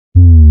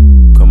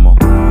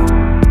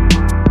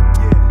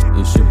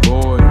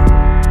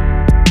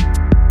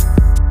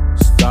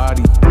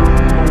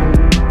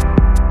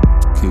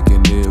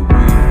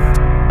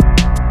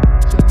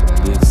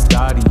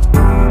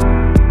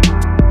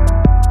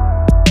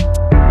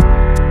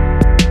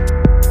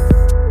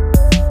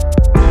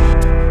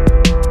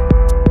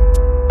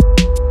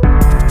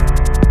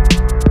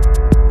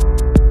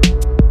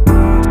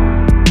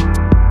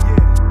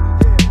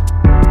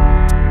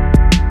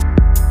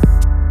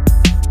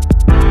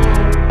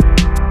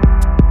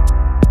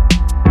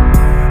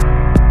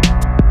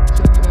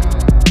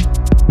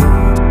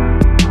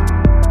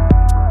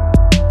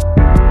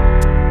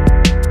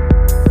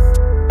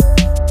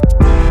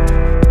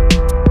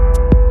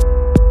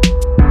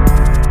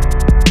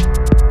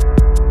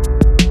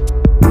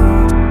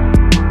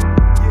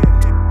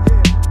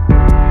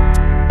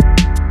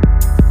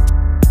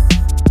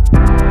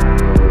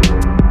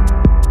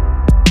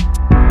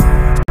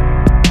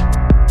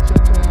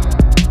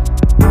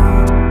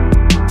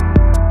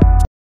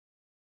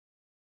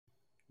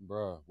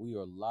Bruh, we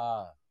are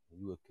live.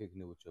 You are kicking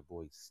it with your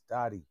boy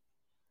Stotty.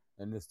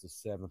 And this the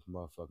seventh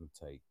motherfucking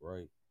take,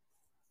 right?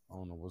 I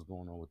don't know what's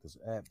going on with this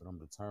app, but I'm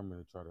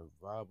determined to try to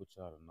vibe with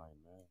y'all tonight,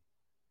 man.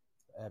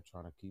 The app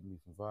trying to keep me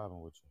from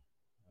vibing with you.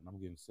 And I'm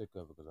getting sick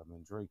of it because I've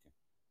been drinking.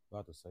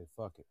 About to say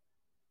fuck it.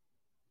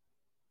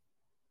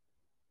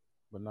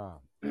 But nah.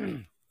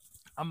 I'm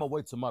gonna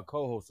wait till my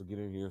co-host to get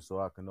in here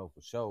so I can know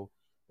for sure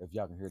if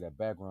y'all can hear that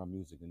background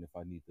music and if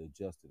I need to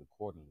adjust it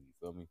accordingly, you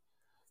feel me?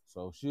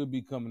 So she'll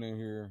be coming in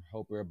here.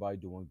 Hope everybody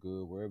doing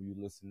good. Wherever you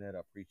listen at, I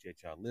appreciate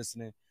y'all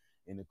listening.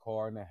 In the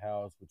car, in the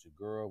house, with your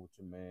girl, with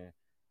your man.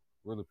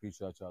 Really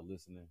appreciate y'all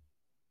listening.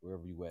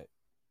 Wherever you at.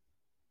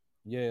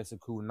 Yeah, it's a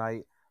cool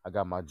night. I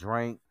got my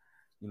drink.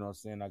 You know what I'm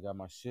saying? I got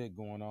my shit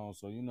going on.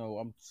 So,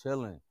 I'm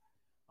chilling.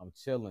 I'm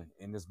chilling.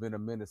 And it's been a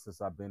minute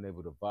since I've been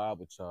able to vibe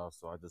with y'all.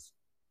 So I just,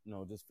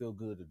 just feel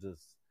good to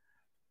just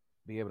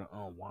be able to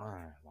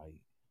unwind. Like,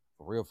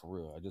 for real, for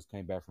real. I just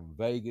came back from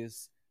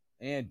Vegas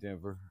and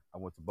Denver. I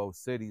went to both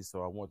cities,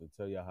 so I wanted to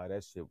tell y'all how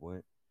that shit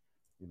went.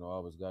 I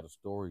always got a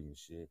story and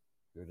shit.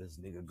 Here this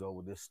nigga go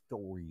with his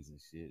stories and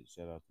shit.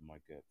 Shout out to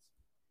Mike Epps.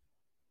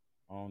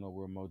 I don't know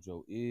where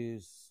Mojo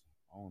is.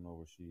 I don't know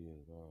where she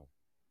is.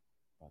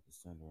 About to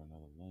send her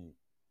another link.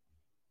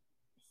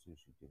 See if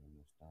she get in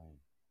this thing.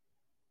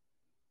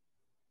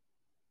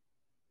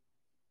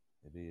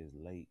 It is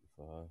late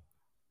for her.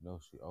 No,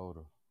 she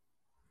older.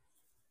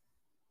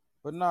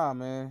 But nah,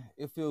 man,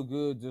 it feel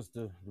good just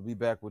to be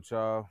back with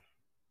y'all.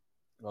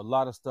 A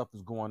lot of stuff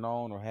is going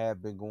on or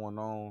have been going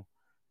on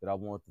that I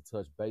want to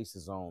touch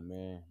bases on,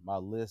 man. My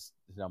list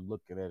that I'm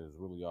looking at is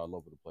really all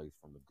over the place,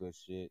 from the good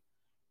shit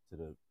to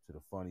the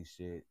funny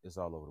shit. It's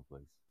all over the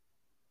place.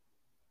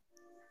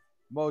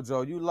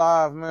 Mojo, you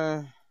live,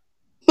 man?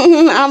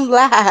 I'm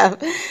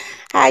live.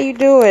 How you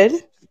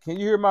doing? Can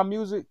you hear my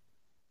music?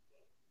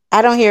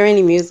 I don't hear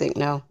any music,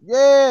 no.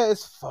 Yeah,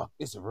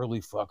 it's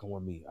really fucking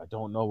with me. I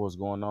don't know what's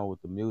going on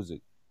with the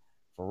music.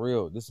 For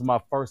real. This is my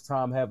first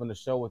time having a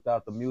show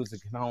without the music,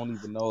 and I don't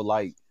even know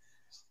like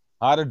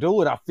how to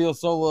do it. I feel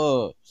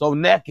so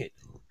naked.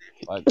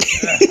 Like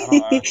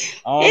I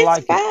don't It's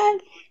like it. fine.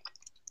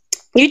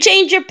 You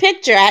changed your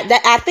picture.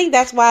 I think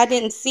that's why I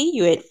didn't see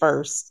you at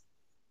first.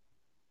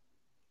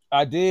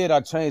 I did. I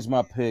changed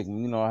my pic.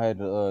 I had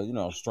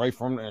to, straight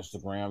from the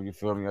Instagram. You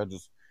feel me? I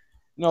just,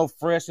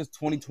 fresh as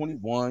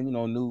 2021.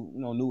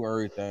 New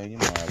everything. You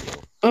know how I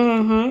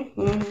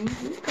go.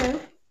 Okay.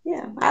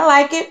 Yeah, I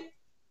like it.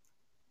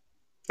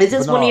 Is But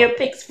this one of no, your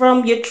pics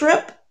from your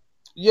trip?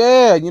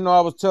 yeah.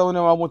 I was telling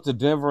them I went to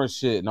Denver and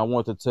shit, and I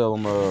want to tell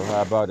them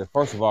how about it.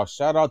 First of all,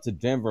 shout out to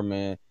Denver,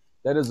 man.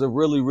 That is a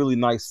really, really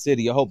nice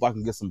city. I hope I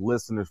can get some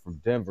listeners from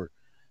Denver,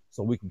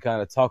 so we can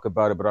kind of talk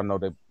about it. But I know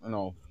they,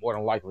 more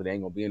than likely they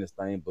ain't gonna be in this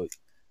thing. But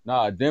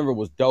nah, Denver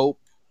was dope.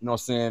 You know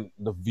what I'm saying?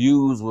 The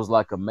views was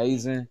like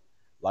amazing.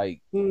 Like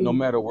no Mm.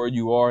 matter where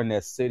you are in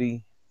that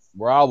city,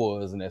 where I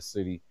was in that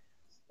city,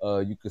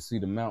 you could see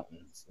the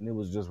mountains, and it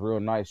was just real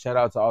nice. Shout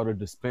out to all the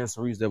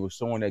dispensaries that were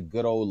showing that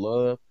good old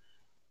love.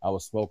 I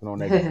was smoking on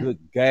that good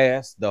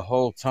gas the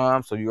whole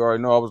time, so you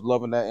already know I was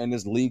loving that, and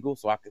it's legal,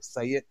 so I could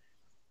say it.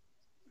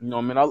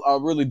 I mean, I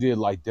really did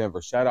like Denver.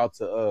 Shout out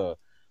to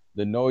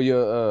the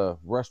Noya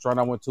restaurant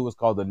I went to. It's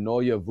called the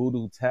Noya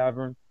Voodoo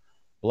Tavern.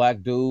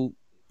 Black dude,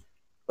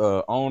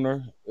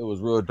 owner. It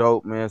was real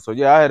dope, man. So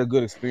yeah, I had a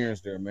good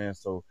experience there, man.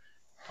 So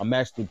I'm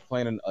actually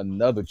planning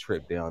another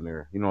trip down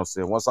there. You know what I'm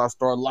saying? Once I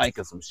start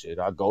liking some shit,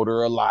 I go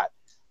there a lot.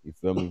 You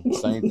feel me?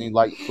 Same thing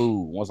like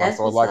food. Once I That's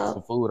start what's liking some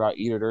up. food, I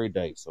eat it every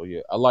day. So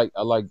yeah, I like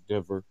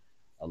Denver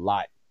a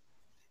lot.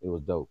 It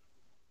was dope.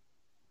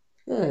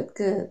 Good,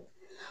 good.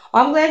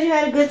 Well, I'm glad you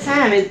had a good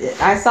time.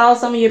 I saw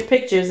some of your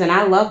pictures and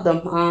I loved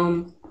them.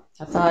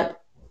 I thought,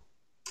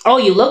 oh,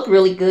 you looked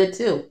really good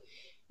too.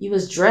 You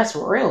was dressed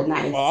real Oh,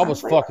 nice. I I was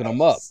was like, fucking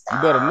them up.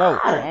 You better know.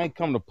 stop. I ain't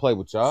come to play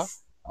with y'all.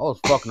 I was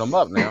fucking them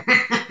up now.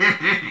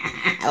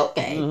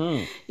 Okay.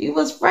 Hmm. You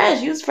was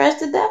fresh. You was fresh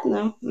to death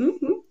now.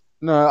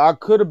 No, I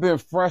could have been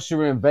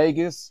fresher in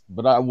Vegas,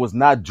 but I was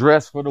not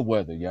dressed for the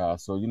weather, y'all.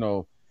 So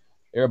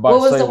everybody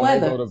What was say the when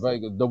they go weather? to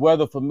Vegas, the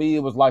weather for me it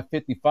was like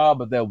 55,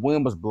 but that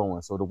wind was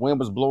blowing. So the wind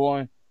was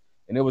blowing,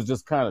 and it was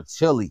just kind of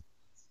chilly.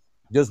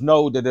 Just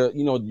know that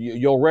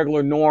your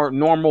regular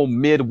normal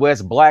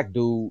Midwest black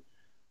dude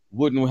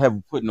wouldn't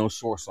have put no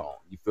shorts on.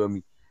 You feel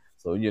me?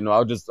 So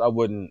I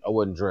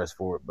wouldn't dress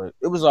for it, but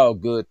it was all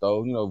good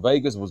though.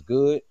 Vegas was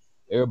good.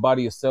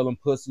 Everybody is selling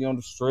pussy on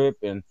the strip,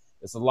 and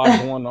it's a lot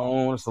going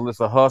on. So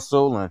it's a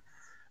hustle, and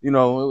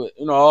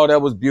all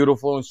that was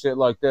beautiful and shit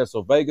like that.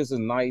 So Vegas is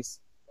nice.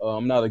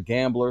 I'm not a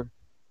gambler.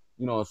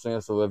 You know what I'm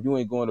saying? So if you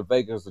ain't going to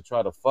Vegas to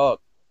try to fuck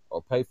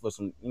or pay for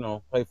some, you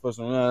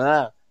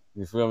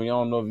feel me? I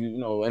don't know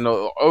if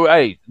and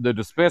hey, the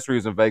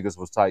dispensaries in Vegas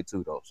was tight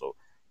too though. So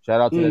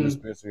shout out to that Mm.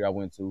 dispensary I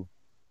went to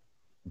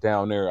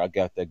down there. I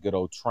got that good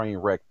old train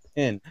wreck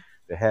pin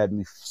that had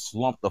me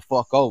slumped the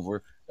fuck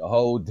over the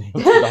whole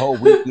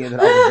weekend that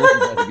I was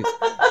in Vegas.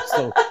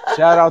 So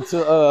shout out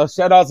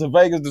to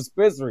Vegas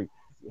dispensary.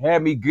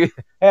 Had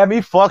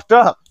me fucked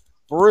up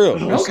for real.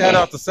 And shout Okay.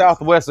 out to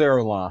Southwest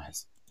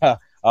Airlines.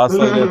 I'll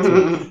say that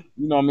too.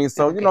 You know what I mean?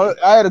 So,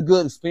 Okay. I had a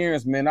good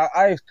experience, man.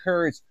 I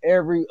encourage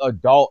every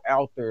adult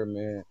out there,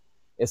 man,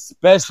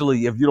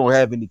 especially if you don't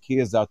have any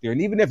kids out there.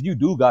 And even if you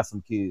do got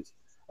some kids,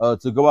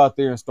 to go out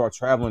there and start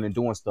traveling and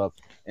doing stuff.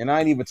 And I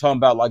ain't even talking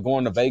about like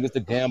going to Vegas to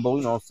gamble,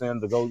 you know what I'm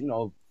saying, to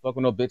go,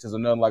 fucking no bitches or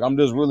nothing. Like I'm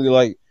just really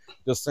like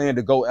just saying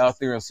to go out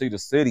there and see the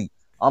city.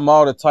 I'm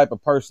all the type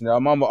of person that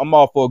I'm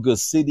all for a good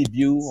city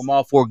view. I'm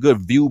all for a good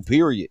view,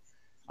 period.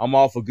 I'm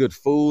all for good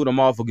food. I'm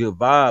all for good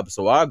vibes.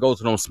 So I go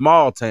to them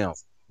small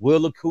towns,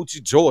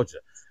 Willacoochee, Georgia.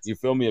 You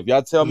feel me? If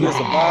y'all tell me it's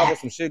a vibe or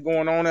some shit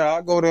going on there,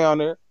 I'll go down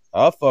there.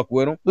 I'll fuck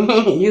with them. You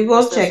You know what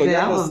I'm go saying? check So it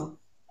y'all just, out.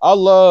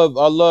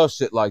 I love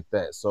shit like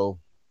that. So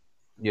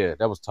yeah,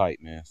 that was tight,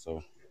 man.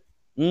 So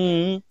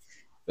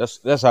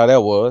that's how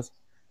that was.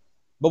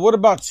 But what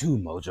about you,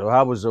 Mojo?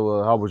 How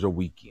was your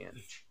weekend?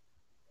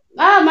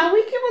 My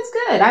weekend was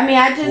good. I mean,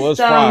 I Well, just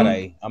it's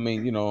Friday. I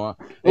mean, man,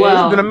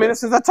 it's been a well, minute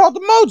since I talked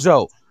to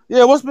Mojo.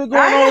 Yeah, what's been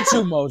going on with you,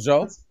 I Mojo?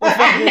 know. What the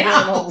fuck been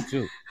going on with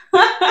you?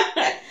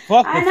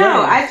 Fuck the I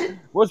know. I fans.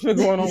 What's been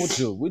going on with just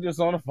you? We just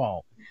on the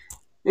phone.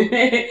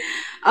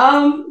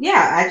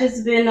 yeah, I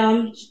just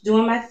been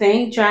doing my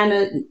thing, trying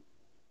to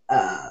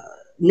uh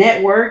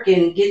network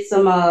and get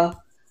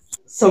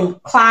some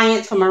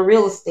clients for my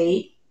real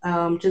estate.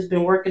 Just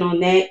been working on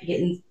that,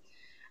 getting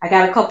I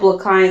got a couple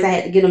of clients. I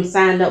had to get them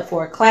signed up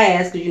for a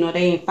class because they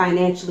ain't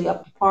financially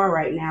up to par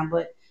right now.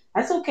 But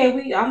that's okay.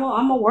 I'm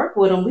gonna work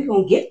with them. We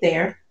gonna get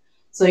there.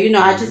 So I Man,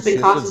 just this been shit's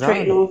a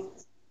concentrating journey. on.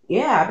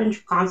 Yeah, I've been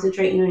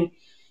concentrating on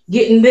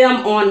getting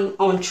them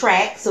on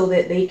track so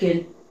that they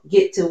can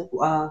get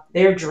to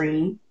their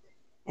dream,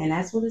 and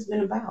that's what it's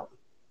been about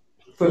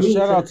for Well, me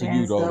shout for the out to you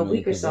past though, man,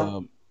 week or because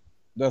so.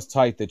 that's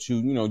tight that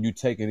you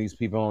taking these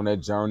people on that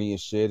journey and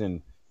shit,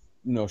 and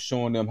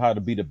showing them how to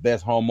be the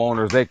best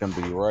homeowners they can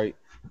be, right?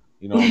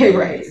 You know what I mean? And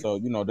Right. so,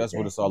 that's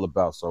what it's Exactly. all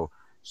about. So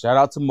shout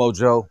out to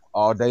Mojo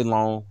all day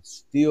long,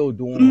 still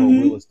doing her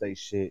real Hmm. estate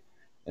shit.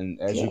 And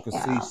as you can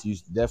see, Yeah.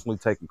 she's definitely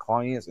taking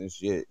clients and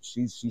shit.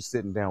 She's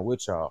sitting down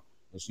with y'all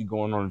and she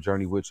going on a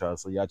journey with y'all.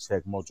 So y'all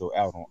check Mojo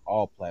out on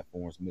all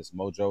platforms, Miss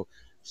Mojo.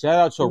 Shout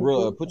out your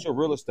real Hmm. put your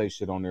real estate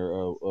shit on there.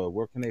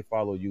 Where can they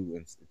follow you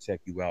and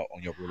check you out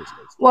on your real estate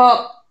stuff?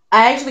 Well,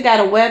 I actually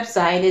got a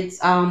website.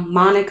 It's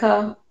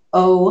Monica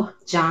O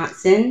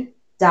Johnson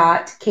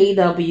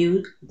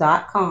 .kw.com.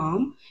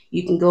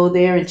 You can go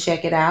there and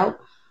check it out.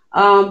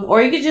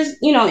 Or you could just,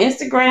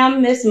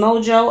 Instagram Miss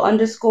Mojo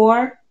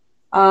underscore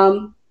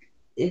and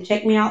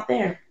check me out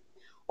there.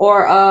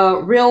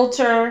 Or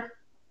Realtor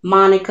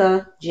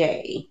Monica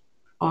J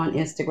on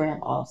Instagram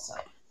also.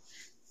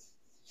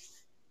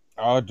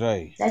 All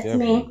day, That's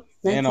definitely. me.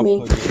 And That's me.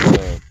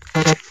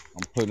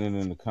 I'm putting it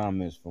in the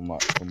comments for my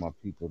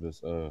people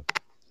that's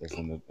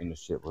in the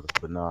shit with us.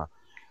 But nah,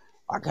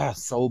 I got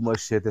so much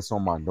shit that's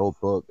on my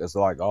notebook that's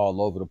like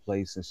all over the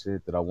place and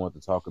shit that I want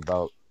to talk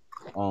about.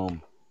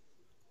 Um,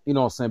 you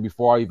know what I'm saying?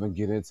 Before I even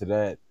get into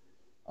that,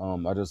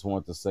 I just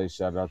want to say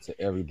shout out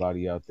to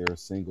everybody out there,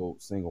 single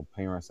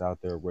parents out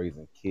there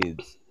raising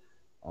kids.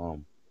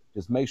 Um,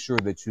 just make sure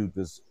that you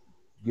just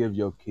give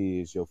your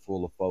kids your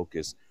full of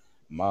focus.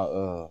 My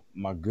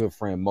good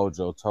friend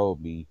Mojo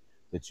told me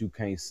that you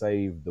can't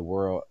save the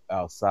world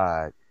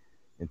outside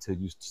until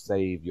you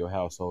save your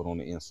household on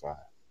the inside.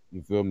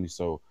 You feel me?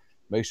 So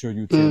make sure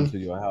you tend Mm, to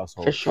your for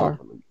household sure.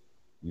 properly.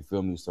 You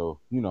feel me? So,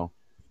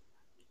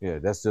 yeah,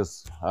 that's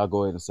just I'll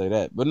go ahead and say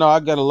that. But no, I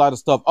got a lot of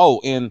stuff.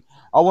 Oh, and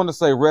I want to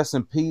say rest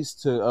in peace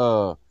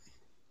to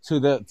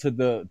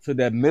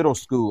that middle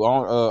school.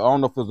 I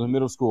don't know if it was a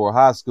middle school or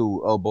high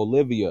school,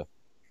 Bolivia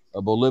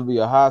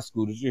High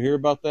School. Did you hear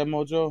about that,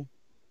 Mojo?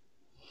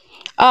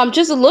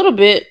 Just a little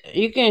bit.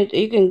 You can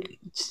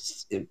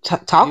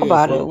talk Yeah,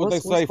 about so it. what they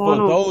What's say going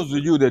for on? those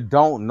of you that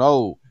don't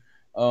know,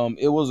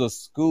 it was a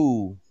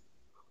school.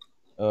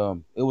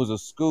 It was a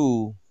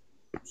school.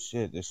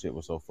 Shit, this shit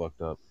was so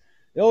fucked up.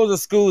 It was a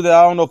school that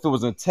I don't know if it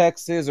was in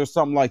Texas or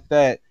something like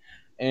that,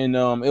 and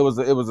it was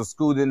a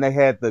school. Then they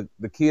had the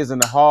kids in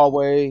the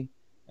hallway,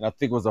 and I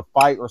think it was a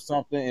fight or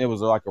something. And it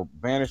was like a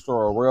banister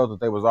or a rail that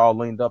they was all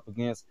leaned up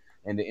against,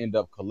 and they end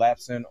up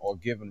collapsing or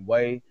giving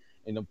way,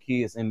 and them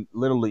kids and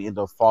literally end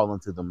up falling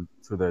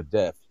to their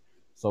death.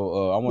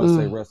 So I want to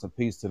say Mm, rest in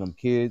peace to them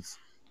kids.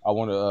 I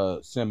want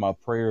to send my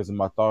prayers and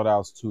my thought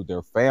outs to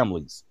their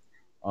families,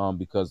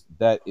 because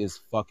that is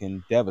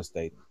fucking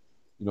devastating.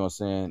 You know what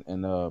I'm saying?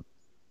 And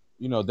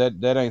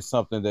that ain't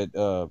something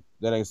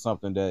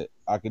that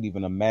I could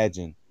even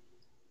imagine.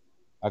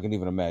 I can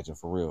even imagine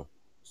for real.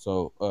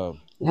 So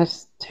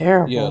that's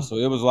yeah, terrible. so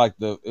it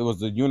was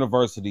the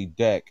university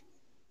deck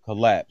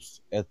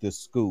collapsed at this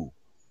school,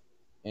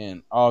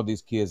 and all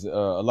these kids, a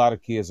lot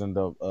of kids end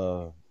up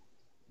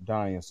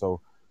dying.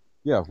 So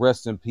yeah,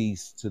 rest in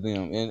peace to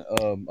them. And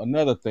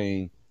another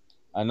thing,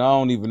 and I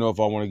don't even know if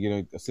I want to get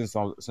in,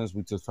 since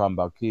we just talking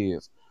about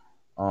kids.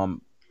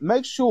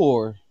 Make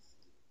sure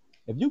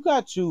if you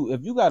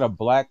got a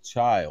black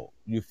child,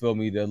 you feel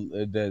me,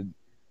 that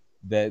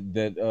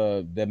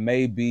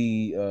may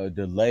be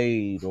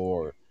delayed,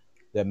 or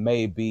that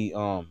may be, you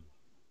know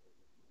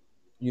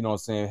what I'm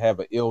saying, have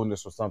an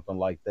illness or something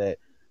like that.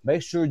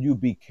 make sure you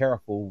be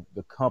careful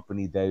the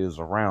company that is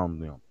around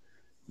them.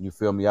 You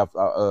feel me? I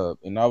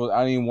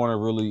didn't want to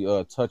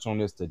really touch on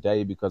this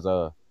today because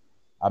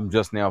I'm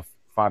just now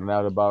finding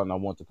out about it, and I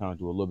want to kind of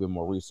do a little bit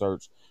more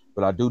research.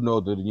 But I do know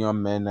that the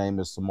young man name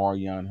is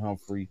Samarian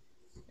Humphrey,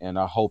 and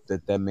I hope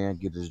that that man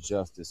gets his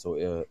justice.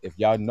 So if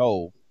y'all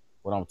know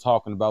what I'm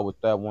talking about with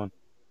that one,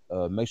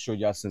 make sure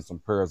y'all send some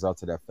prayers out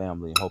to that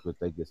family and hope that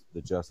they get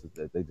the justice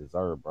that they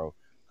deserve, bro.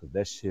 Because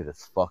that shit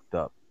is fucked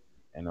up.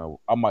 And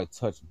I might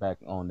touch back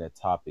on that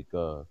topic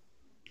on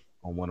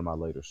one of my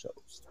later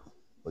shows.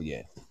 But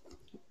yeah,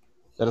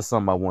 that is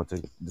something I want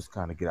to just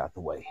kind of get out the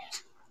way.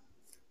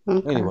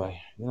 Okay.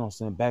 Anyway, you know what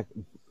I'm saying?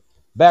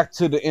 Back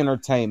to the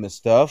entertainment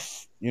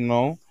stuff, you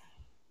know.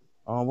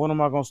 What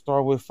am I gonna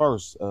start with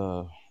first?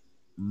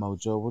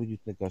 Mojo, what do you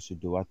think I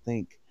should do? I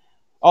think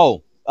a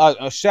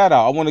shout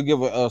out. I want to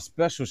give a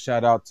special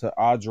shout out to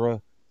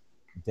Audra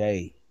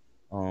Day.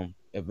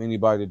 If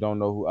anybody don't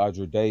know who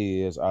Audra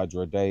Day is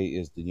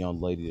the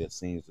young lady that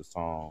sings the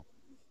song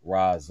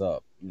Rise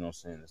Up. You know what I'm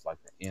saying? It's like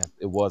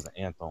it was an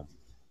anthem.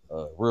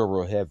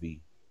 Real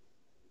heavy,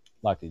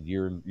 like a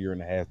year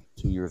and a half,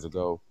 2 years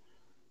ago.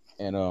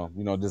 And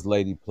this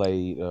lady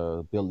played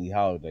Billie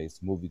Holiday.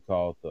 It's a movie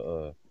called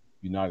The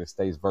United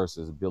States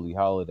versus Billie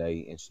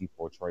Holiday, and she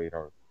portrayed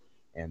her.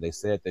 And they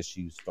said that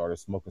she started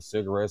smoking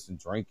cigarettes and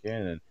drinking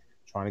and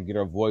trying to get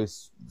her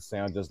voice to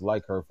sound just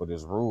like her for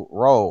this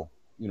role.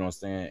 You know what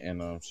I'm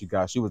saying? And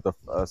she was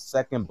the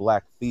second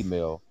black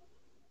female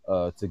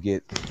to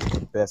get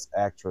the Best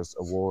Actress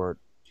award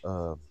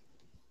uh,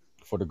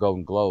 for the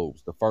Golden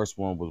Globes. The first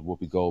one was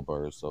Whoopi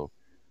Goldberg, so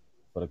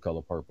for The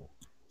Color Purple.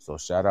 So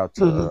shout out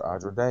to Hmm.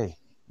 Audra Day.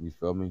 You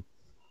feel me?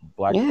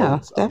 Black Yeah,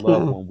 folks, I love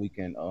definitely. when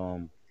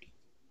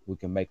we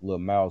can make little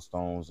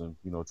milestones and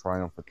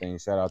triumph for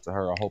things. Shout out to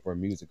her. I hope her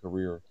music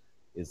career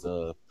is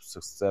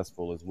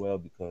successful as well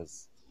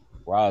because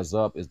Rise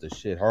Up is the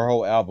shit. Her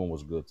whole album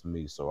was good to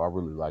me, so I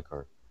really like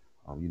her.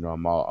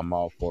 I'm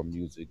all for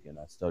music and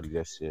I study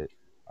that shit.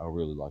 I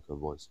really like her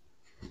voice.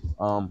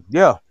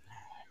 Yeah.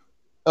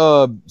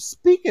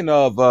 Speaking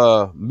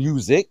of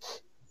music,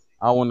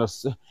 I want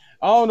to.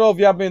 I don't know if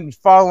y'all been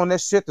following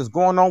that shit that's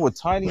going on with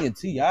Tiny and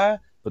Ti,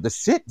 but the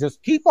shit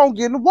just keep on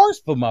getting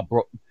worse for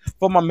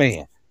my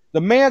man.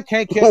 The man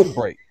can't catch a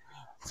break.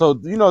 So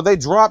they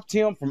dropped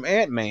him from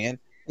Ant Man.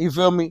 You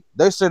feel me?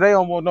 They said they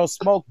don't want no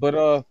smoke,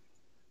 but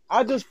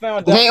I just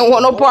found They out ain't that the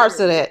want no parts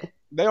lawyer of that.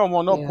 they don't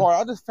want no Yeah.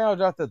 part. I just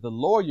found out that the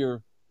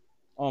lawyer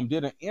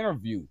did an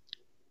interview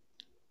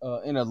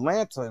in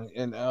Atlanta,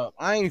 and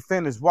I ain't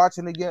finished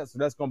watching it yet, so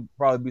that's gonna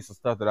probably be some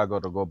stuff that I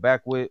got to go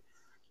back with.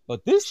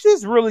 But this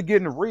shit's really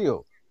getting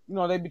real.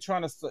 They be try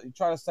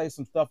to say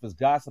some stuff as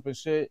gossip and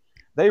shit.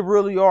 They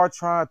really are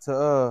trying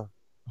to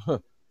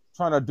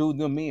trying to do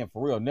them in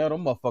for real. Nail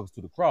them motherfuckers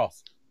to the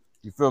cross.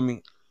 You feel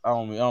me? I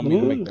don't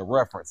mean to make Mm. that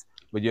reference,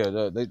 but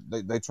yeah,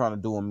 they trying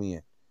to do them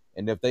in.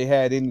 And if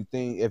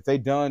they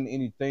done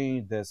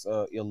anything that's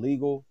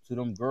illegal to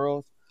them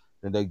girls,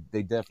 then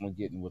they definitely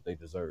getting what they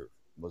deserve.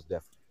 Most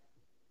definitely.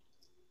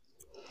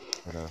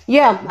 But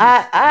Yeah, what do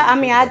I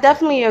you mean, think I about that?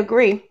 definitely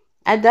agree.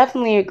 I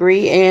definitely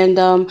agree. And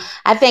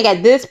I think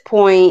at this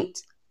point,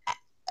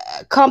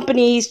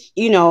 companies,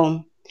 they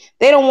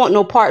don't want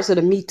no parts of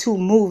the Me Too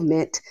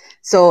movement.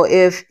 So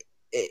if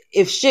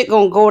shit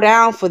gonna go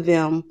down for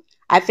them,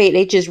 I think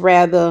they just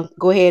rather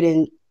go ahead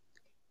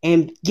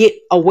and get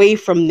away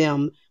from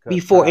them Cut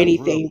before ties real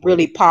anything quick.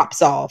 really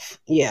pops off.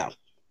 Yeah.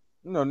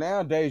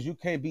 Nowadays you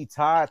can't be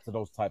tied to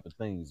those type of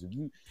things. If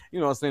you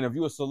know what I'm saying, if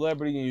you're a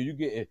celebrity and you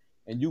get it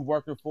and you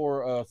working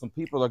for some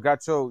people that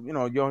got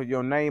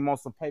your name on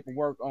some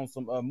paperwork on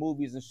some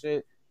movies and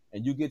shit,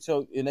 and you get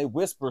and they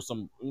whisper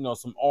some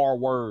R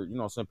word,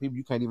 some people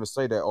you can't even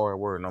say that R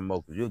word no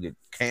more because you'll get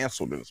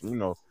canceled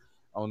and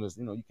on this,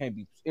 you can't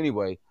be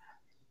anyway.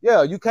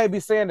 Yeah, you can't be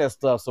saying that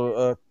stuff.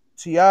 So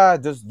Ti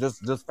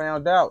just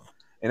found out,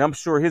 and I'm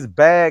sure his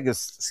bag is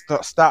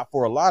stopped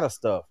for a lot of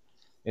stuff,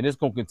 and it's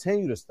gonna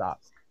continue to stop.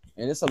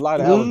 And it's a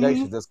lot of Hmm.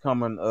 allegations that's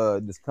coming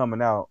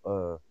out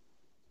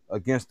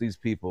against these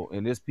people,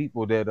 and there's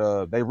people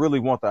that they really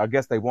want I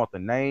guess they want the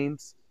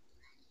names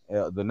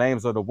of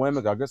the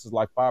women. I guess it's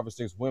like 5 or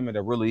 6 women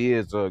that really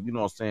is what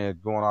I'm saying,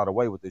 going all the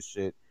way with this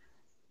shit,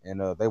 and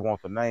they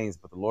want the names,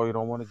 but the lawyer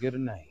don't want to get the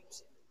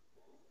names.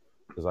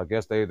 Because I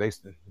guess they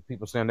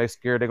people saying they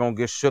scared they're gonna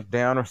get shook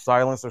down or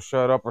silenced or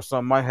shut up or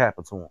something might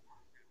happen to them.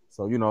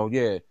 So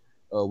yeah,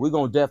 we're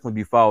gonna definitely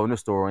be following this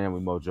story, and we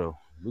Mojo.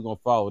 We're gonna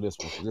follow this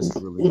one because this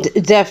is really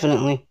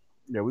Definitely.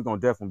 yeah. We're gonna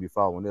definitely be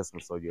following this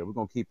one. So yeah, we're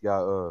gonna keep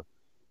y'all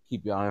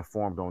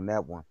informed on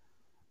that one.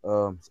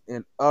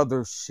 And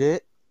other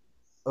shit.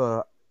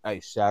 Uh, hey,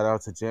 shout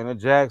out to Janet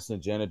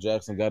Jackson. Janet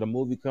Jackson got a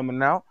movie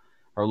coming out.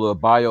 Her little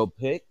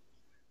biopic.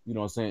 You know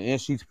what I'm saying, and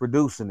she's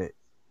producing it.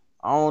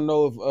 I don't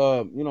know if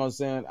you know what I'm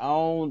saying. I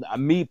don't.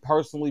 Me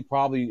personally,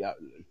 probably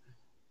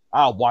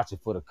I'll watch it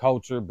for the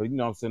culture, but you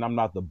know what I'm saying. I'm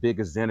not the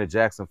biggest Janet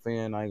Jackson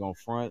fan. I ain't gonna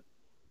front.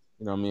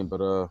 You know what I mean. But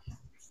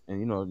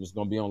and it's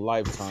gonna be on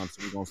Lifetime,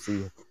 so we're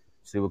gonna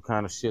see what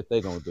kind of shit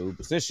they gonna do.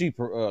 But since she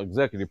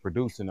executive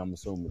producing, I'm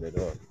assuming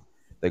that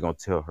they're gonna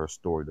tell her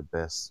story the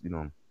best,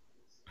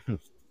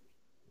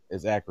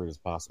 as accurate as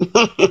possible.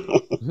 Let's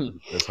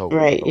hope. Let's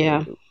Right, hope they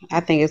yeah. do. I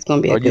think it's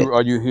gonna be a Are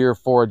good. you here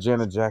for a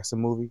Janet Jackson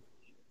movie?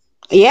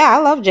 Yeah, I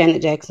love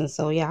Janet Jackson,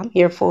 so yeah, I'm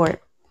here for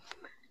it.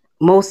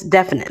 Most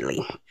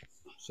definitely.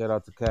 Shout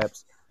out to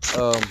Caps.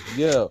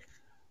 Yeah,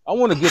 I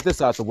want to get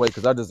this out the way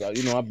because I just, I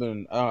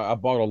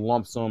bought a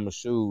lump sum of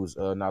shoes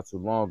not too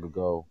long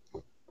ago,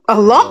 A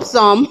and lump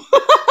sum.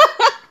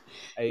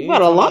 hey, You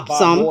bought a anytime I lump buy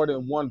sum. more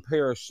than one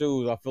pair of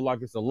shoes, I feel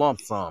like it's a lump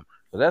sum.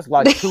 So that's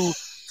like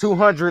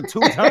 200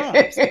 two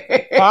times,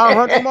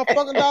 $500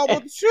 motherfucking dollars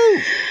worth of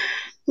shoes.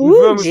 You Ooh,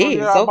 feel me? So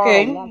yeah, jeez. I bought a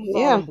Okay. lump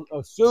Yeah. sum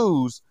of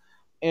shoes,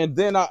 and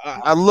then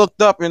I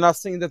looked up and I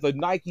seen that the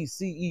Nike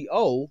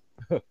CEO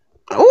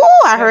Ooh,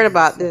 I heard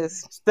about has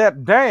this.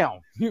 stepped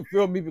down. You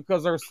feel me?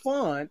 Because her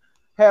son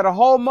had a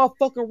whole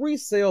motherfucking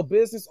resale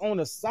business on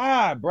the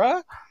side,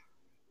 bruh.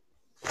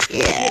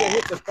 Shit had Yeah.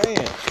 hit the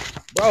fan,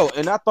 bro.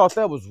 And I thought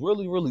that was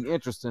really, really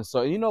interesting.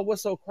 So you know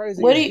what's so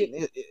crazy What is do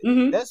you?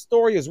 Mm-hmm. that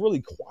story is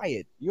really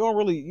quiet. You don't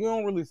really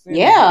seem to get a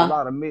Yeah.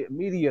 lot of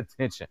media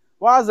attention.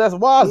 Why is that?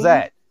 Why is Mm-hmm.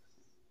 that?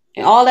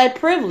 And all that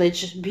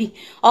privilege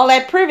all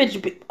that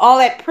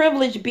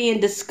privilege being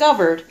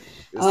discovered,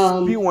 It's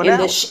spewing in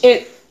out.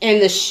 in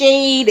the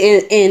shade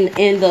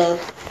and the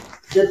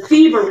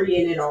thievery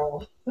in it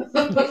all.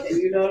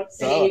 You know what I'm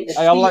So saying? The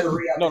I like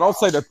thievery of no, it don't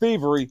say all. the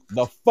thievery,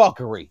 the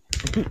fuckery.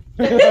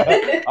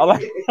 I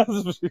like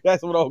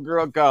that's what old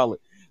girl call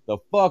it, the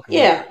fuckery.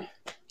 Yeah.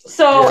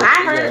 So Yeah,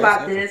 I heard yeah, it's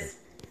about interesting.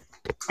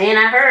 this, and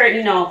I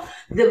heard,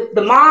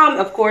 the mom,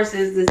 of course,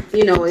 is this,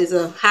 is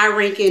a high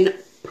ranking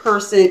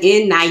person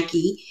in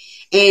Nike,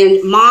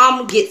 and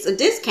mom gets a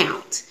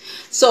discount.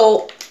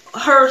 So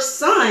her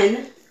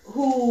son,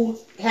 who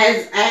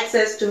has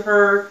access to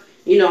her,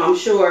 I'm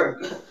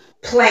sure,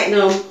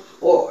 platinum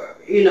or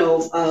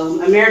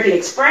American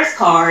Express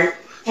card,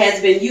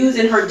 has been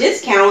using her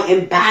discount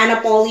and buying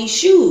up all these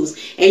shoes.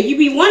 And you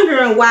be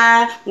wondering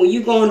why, when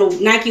you go on the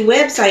Nike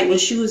website, when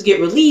shoes get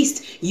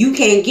released, you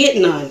can't get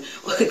none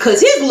because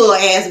his little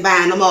ass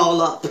buying them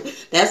all up.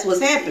 That's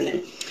what's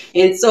happening.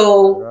 And Straight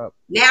so up.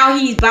 now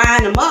he's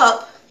buying them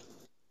up,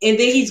 and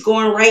then he's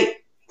going right,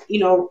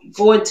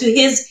 going to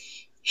his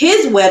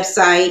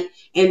website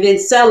and then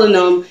selling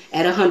them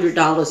at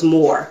 $100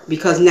 more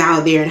because now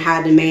they're in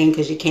high demand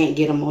because you can't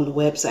get them on the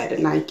website of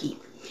Nike.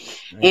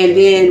 Ain't And that a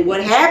then bitch?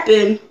 what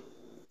happened?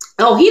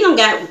 Oh, he done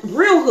got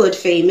real hood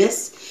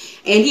famous,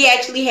 and he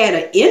actually had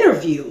an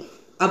interview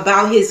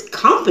about his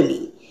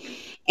company.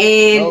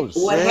 And No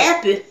what shit.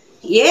 happened?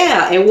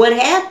 Yeah, and what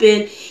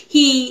happened?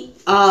 He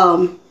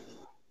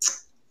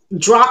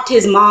dropped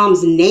his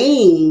mom's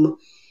name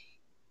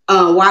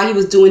while he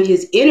was doing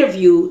his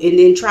interview, and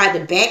then tried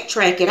to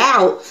backtrack it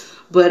out.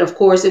 But of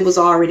course, it was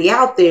already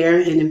out there,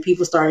 and then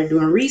people started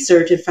doing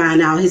research and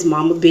found out his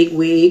mama big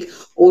wig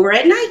over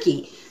at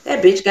Nike.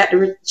 That bitch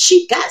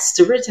she got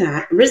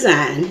to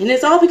resign, and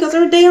it's all because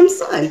of her damn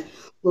son.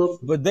 Well,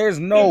 But there's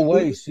no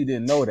way she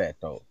didn't know that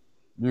though.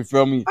 You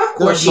feel me?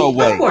 There's no of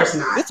way. course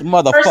not. This Her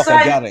motherfucker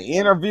son, got an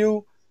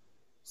interview,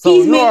 so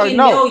he's you already making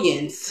know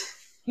millions.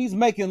 he's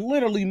making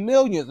literally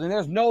millions, and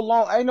there's no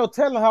long, ain't no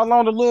telling how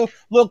long the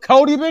little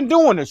Cody been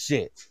doing this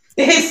shit.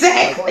 Like, ain't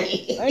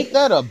Exactly.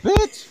 that a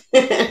bitch?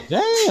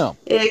 Damn.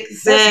 That's really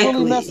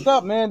Exactly. messed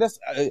up, man.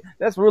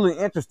 That's really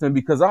interesting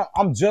because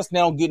I'm just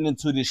now getting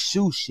into this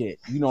shoe shit.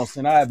 You know what I'm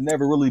saying? I have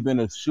never really been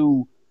a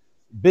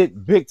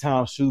big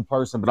time shoe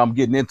person, but I'm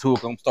getting into it.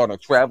 'Cause I'm starting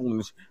to travel, and you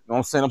know what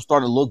I'm saying? I'm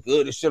starting to look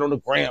good and shit on the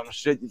gram and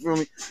shit. You feel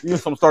me?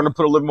 So I'm starting to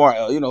put a little more,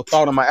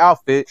 thought in my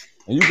outfit.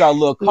 And you got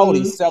little Cody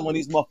Hmm. selling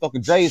these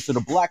motherfucking J's to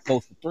the black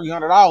folks for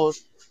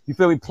 $300. You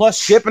feel me? Plus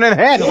shipping and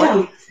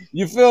handling. Yeah.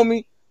 You feel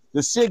me?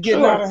 The shit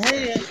getting out Sure. of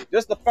hand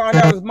just to find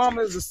out his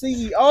mama is the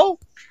CEO.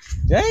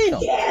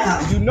 Damn.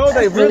 Yeah. You know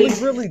they That's really.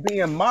 really, really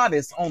being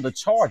modest on the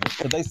charges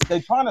because they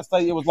trying to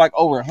say it was like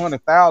over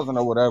 100,000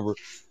 or whatever.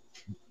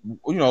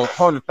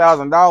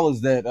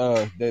 $100,000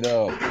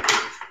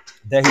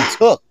 that he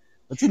took,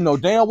 but you know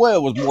damn well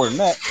it was more than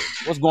that.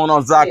 What's going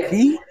on, Yeah.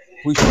 Zaki?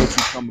 Appreciate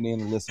you coming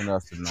in and listening to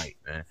us tonight,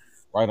 man.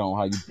 Right on,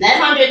 how you That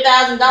doing?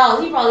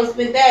 $100,000, he probably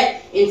spent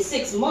that in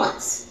 6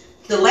 months.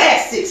 The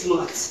last 6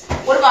 months.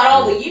 What about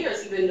all Yeah, the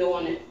years he been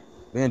doing it?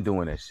 been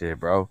doing that shit,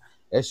 bro.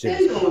 That shit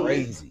is Been doing it.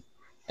 crazy.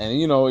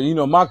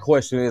 And my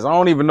question is, I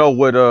don't even know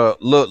what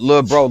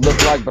little bro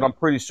look like, but I'm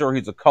pretty sure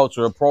he's a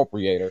culture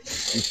appropriator.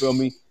 You feel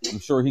me? I'm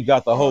sure he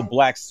got the whole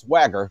black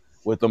swagger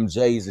with them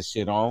J's and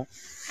shit on.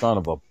 Son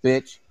of a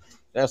bitch.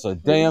 That's a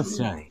damn Mhm.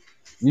 shame.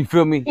 You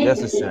feel me?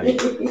 That's a shame.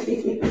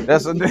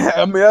 That's a, It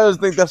I mean, I just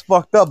think that's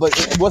fucked up. But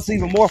what's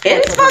even more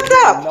fucked is up is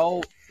fucked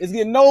up. it's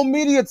getting no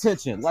media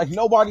attention. Like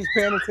nobody's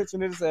paying attention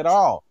to this at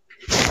all.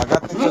 Like I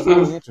think that's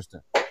really Mm-mm.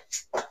 interesting.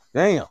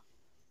 Damn.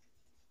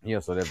 Yeah,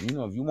 so that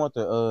if you want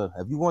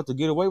to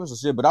get away with some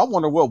shit, but I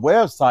wonder what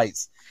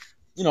websites,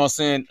 what I'm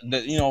saying,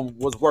 that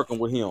was working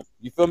with him.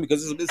 You feel me?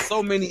 Because there's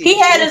so many He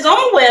had his exclusive.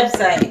 own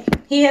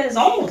website. He had his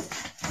own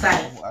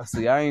site. I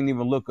see. I ain't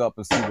even look up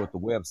and see what the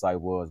website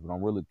was, but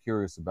I'm really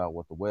curious about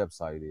what the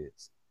website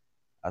is.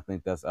 I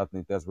think that's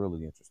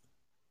really interesting.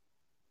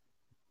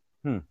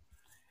 Hmm.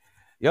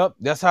 Yep,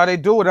 that's how they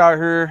do it out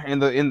here in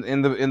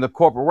the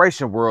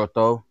corporation world,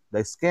 though.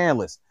 They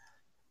scandalous.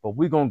 But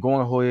we're gonna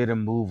go ahead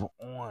and move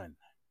on.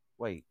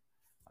 Wait,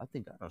 I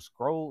think I done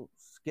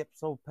skip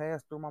so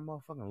past through my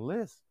motherfucking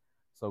list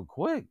so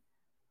quick.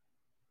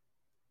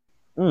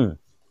 Mm.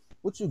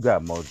 What you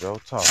got,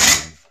 Mojo? Talk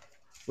to me.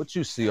 What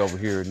you see over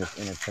here in this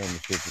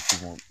entertainment shit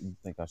that you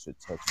think I should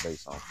touch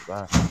base on?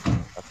 'Cause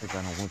I think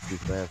I done went too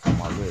fast on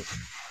my list.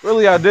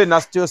 Really, I didn't. I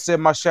still said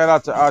my shout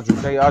out to Audrey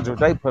Day. Audrey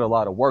Day put a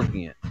lot of work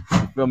in.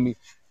 You feel me?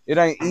 It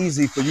ain't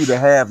easy for you to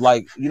have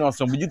like,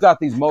 so when you got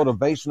these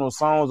motivational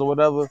songs or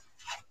whatever,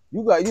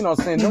 you got, what I'm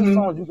saying, them Hmm.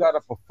 songs you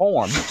gotta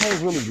perform. You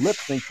can't really lip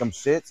sync them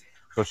shits.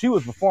 So she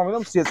was performing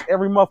them shits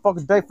every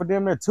motherfucking day for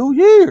damn near 2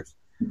 years.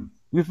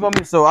 You feel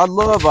me? So I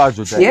love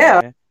Audrey Day,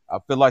 Yeah. man. I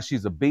feel like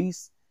she's a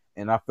beast,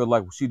 and I feel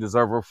like she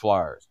deserves her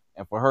flowers.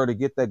 And for her to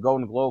get that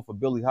Golden Globe for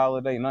Billie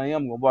Holiday, and I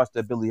am gonna watch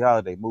that Billie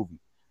Holiday movie.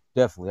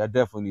 Definitely, I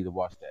definitely need to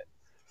watch that.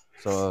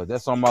 So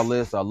that's on my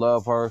list. I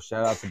love her.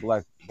 Shout out to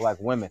black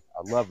women.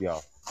 I love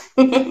y'all.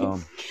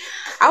 Um,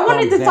 I Thumbs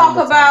wanted to down talk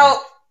the time. about.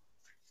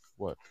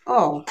 What?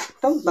 Oh,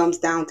 don't thumbs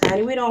down,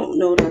 Tiny. We don't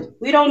know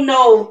We don't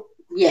know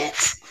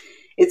yet.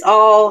 It's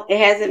all. It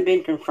hasn't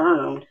been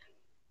confirmed.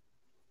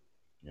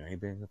 Yeah,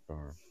 ain't been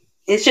confirmed.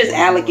 It's just What did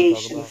you want to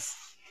talk about? allegations.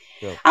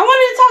 Yep. I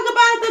wanted to talk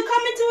about the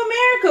Coming to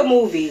America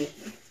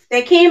movie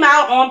that came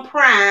out on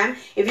Prime.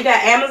 If you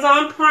got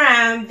Amazon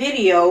Prime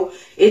Video,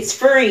 it's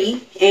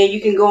free and you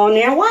can go on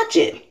there and watch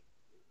it.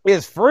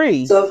 It's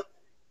free. So,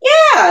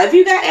 yeah, if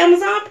you got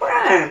Amazon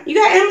Prime, you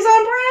got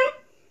Amazon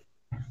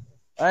Prime.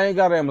 I ain't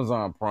got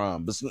Amazon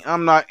Prime, but see,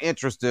 I'm not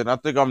interested. I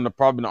think I'm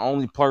probably the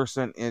only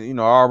person,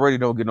 and I already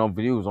don't get no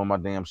views on my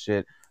damn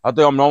shit. I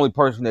think I'm the only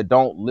person that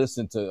don't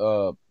listen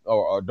to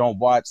or don't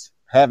watch,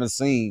 haven't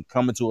seen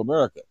Coming to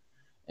America,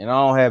 and I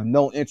don't have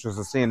no interest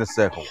in seeing the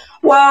second one.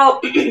 Well,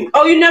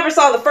 oh, you never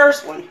saw the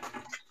first one.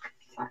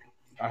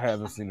 I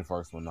haven't seen the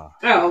first one now.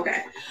 Oh,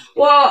 okay.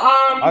 Well,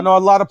 I know a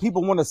lot of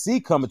people want to see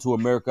Coming to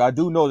America. I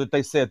do know that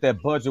they said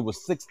that budget was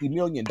 $60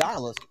 million.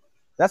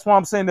 That's why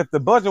I'm saying if the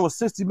budget was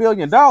 $60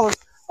 million,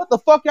 what the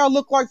fuck y'all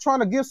look like trying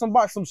to give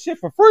somebody some shit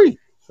for free?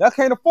 Y'all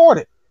can't afford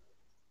it.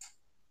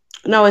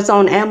 no, it's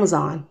on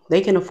Amazon.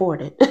 They can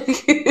afford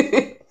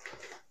it.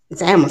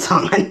 It's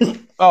Amazon.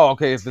 Oh,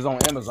 okay. If it's on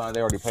Amazon, they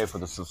already paid for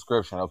the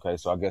subscription. Okay,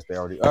 so I guess they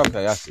already.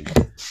 Okay, I see.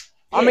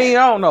 I Yeah. mean,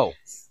 I don't know.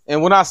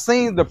 And when I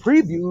seen the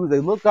previews, they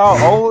look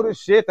all old as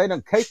shit. They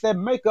done cake that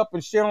makeup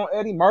and shit on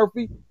Eddie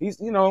Murphy. He's,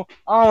 I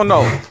don't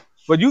know.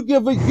 But you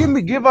give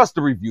us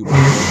the review.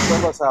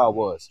 Tell us how it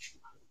was.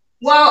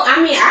 Well,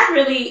 I mean,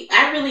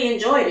 I really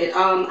enjoyed it.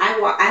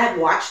 I have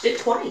watched it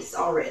twice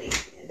already.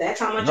 That's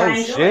how much No I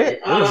enjoyed shit.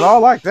 it. It was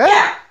all like that.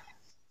 Yeah,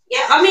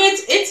 yeah. I mean,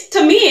 it's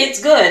to me,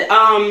 it's good.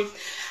 I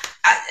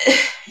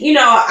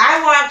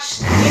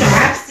watched.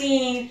 I've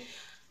seen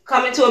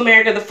Coming to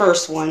America, the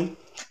first one,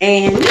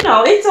 and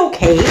it's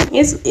okay.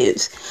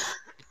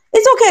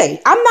 It's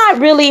okay. I'm not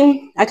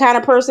really a kind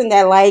of person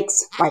that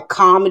likes like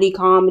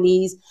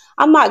comedies.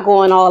 I'm not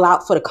going all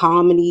out for the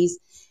comedies.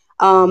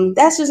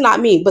 That's just not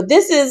me. But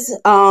this is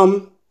a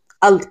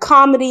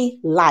comedy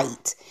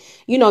light.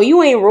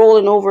 You ain't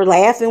rolling over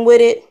laughing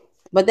with it,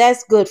 but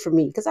that's good for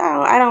me because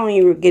I don't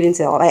even get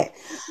into all that.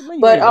 What you mean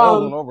you But ain't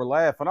rolling over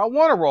laughing? I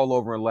want to roll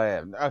over and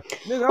laugh,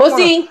 nigga. well,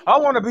 see, I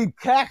want to be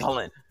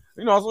cackling.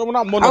 So when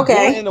the blunt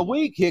okay. and the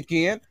weed kick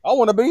in, I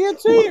want to be in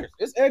tears.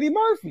 It's Eddie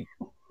Murphy.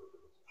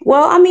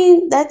 Well, I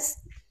mean, that's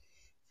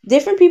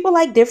different people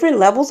like different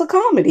levels of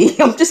comedy.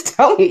 I'm just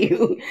telling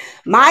you.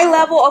 My Oh,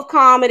 level of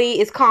comedy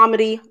is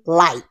comedy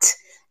light.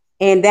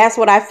 And that's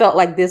what I felt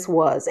like this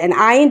was. And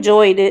I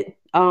enjoyed it.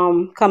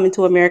 Coming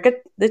to America,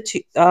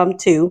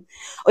 two.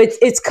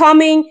 It's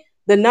coming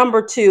the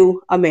number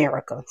two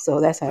America.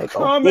 So that's how it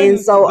goes. And coming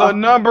so the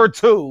number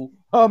two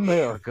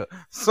America,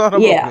 son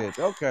of a yeah. bitch.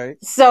 Okay.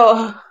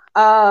 So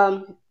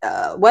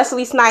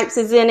Wesley Snipes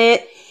is in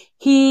it.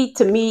 He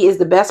to me is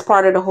the best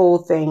part of the whole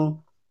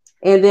thing.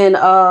 And then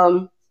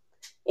as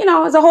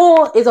a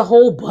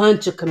whole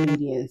bunch of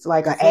comedians,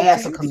 like an So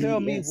ass of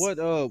comedians.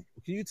 can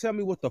you tell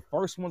me what the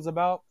first one's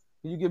about?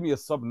 Can you give me a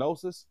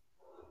subnosis?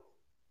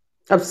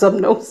 Of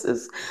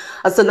synopsis,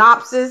 a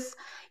synopsis.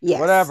 Yes.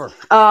 Whatever.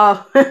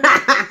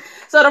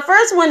 So the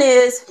first one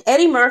is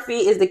Eddie Murphy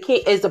is the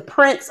king, is the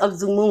prince of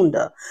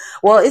Zamunda.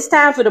 Well, it's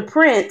time for the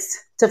prince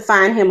to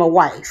find him a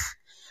wife.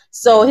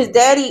 So his Mm.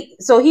 daddy,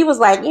 so he was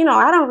like, I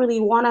don't really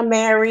want to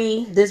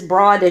marry this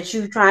broad that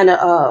you trying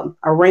to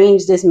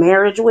arrange this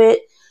marriage with.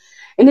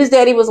 And his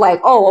daddy was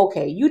like, oh,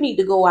 okay, you need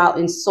to go out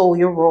and sow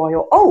your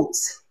royal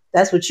oats.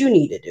 That's what you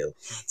need to do.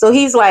 So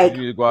he's You like,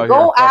 need to go out here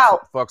and go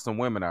out. fuck some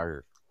women out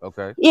here.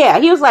 Okay. Yeah,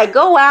 he was like,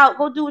 go out,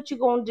 go do what you're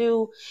gonna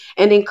do,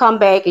 and then come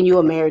back and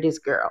you'll marry this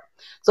girl.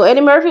 So Eddie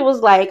Murphy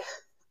was like,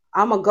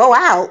 I'm gonna go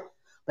out,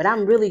 but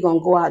I'm really gonna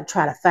go out and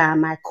try to find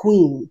my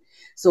queen.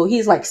 So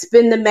he's like,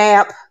 spin the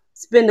map,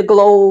 spin the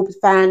globe,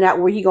 find out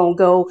where he gonna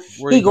go.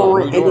 Where He you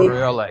going? going, New and York then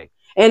or L.A.?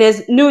 and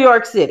it's New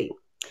York City.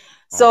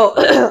 So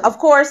Okay. of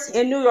course,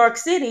 in New York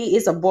City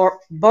is a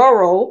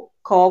borough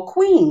called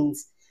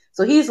Queens.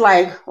 So he's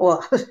like,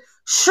 well,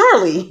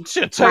 Surely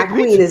Shit, my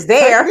queen is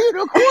take there. me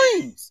to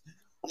Queens.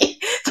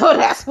 So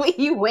that's when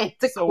he went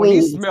to So when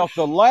he Queens. smelt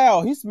the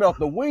loud, he smelt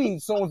the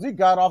wings as soon as he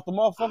got off the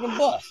motherfucking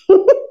bus.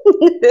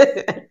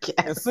 I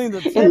And guess. seen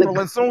the In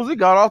Timberland as soon as he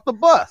got off the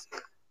bus.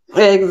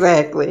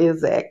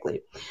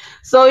 exactly.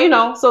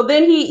 So so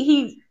then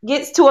he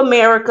gets to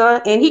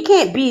America and he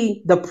can't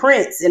be the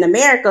prince in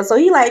America. So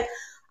he like,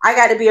 I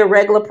got to be a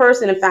regular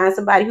person and find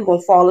somebody who's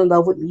gonna fall in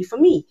love with me for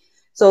me.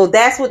 So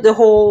that's what the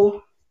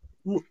whole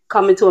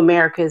coming to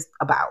America is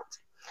about.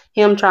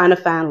 Him trying to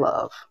find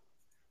love,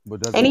 But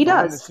does and he he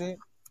find the does. shit?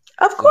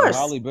 Of Is it course,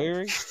 Holly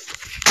Berry?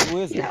 Who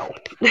is it? no.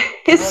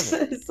 Who was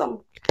it? It's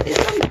some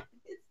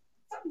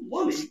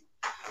woman.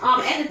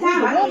 At the Who's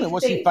time, the I don't woman? even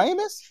Was she think.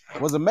 famous?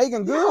 Was it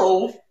Megan Good?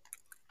 No,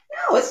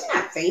 no, it's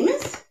not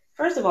famous.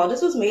 First of all,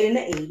 this was made in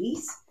the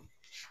 80s.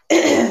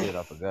 Oh shit,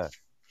 I forgot.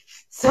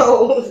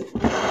 So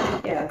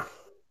yeah,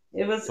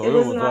 So it it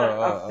was was not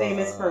a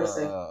famous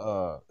person.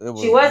 it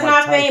She was was Mike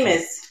not Tyson.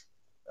 famous.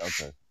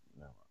 Okay.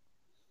 No.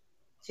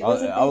 She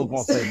wasn't I was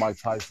gonna famous. say Mike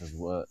Tyson's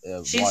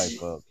wife, She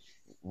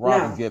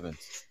Robin no,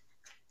 Givens.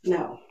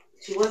 no,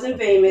 she wasn't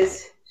Okay.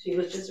 famous. She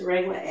was just a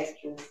regular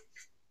actress.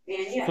 And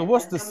So yeah,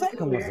 what's that's the coming to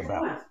second one's America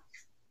about? one.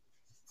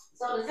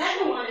 So the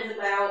second one is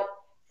about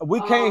We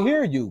can't um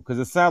hear you because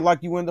it sounds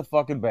like you in the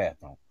fucking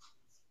bathroom.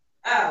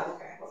 oh,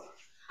 okay. Hold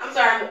on. I'm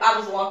sorry, I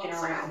was walking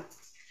around.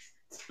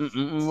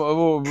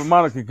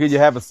 Monica, could you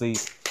have a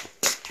seat?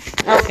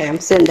 Okay, I'm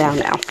sitting down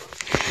now.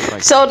 Thank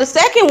you. So the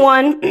second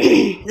one,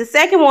 the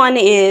second one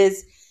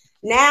is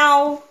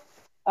now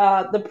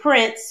the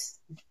prince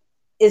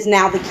is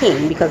now the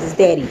king because his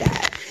daddy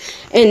died.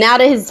 And now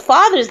that his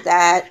father's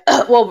died,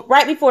 well,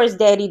 right before his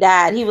daddy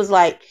died, he was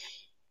like,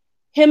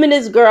 him and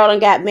his girl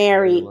and got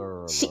married.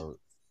 Spoiler alert.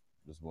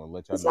 Just want to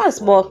let y'all It's know. not a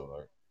Spoiler spoiler.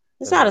 alert.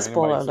 It's Because not if a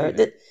spoiler anybody seen alert.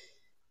 it,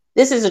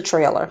 This is a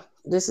trailer.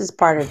 This is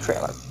part of the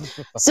trailer.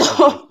 okay,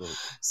 So, cool.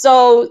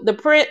 so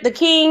the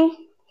king,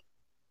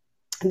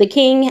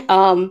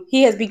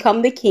 he has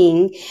become the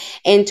king,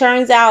 and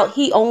turns out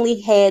he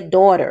only had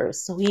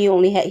daughters. So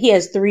he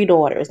has three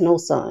daughters, no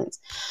sons.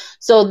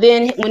 So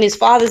then, when his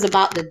father's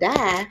about to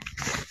die,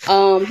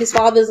 his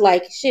father's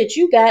like, "Shit,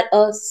 you got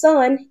a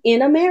son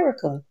in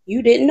America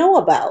you didn't know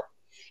about,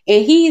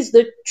 and he's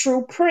the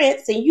true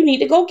prince, and you need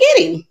to go get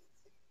him."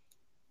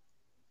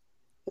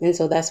 And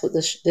so that's what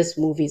this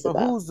movie's But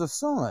about. who's the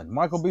son?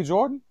 Michael B.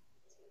 Jordan?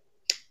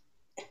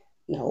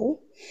 No,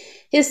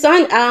 his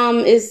son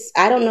is,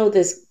 I don't know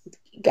this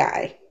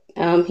guy.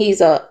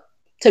 He's a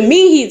to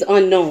me he's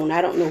unknown.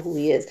 I don't know who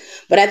he is,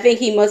 but I think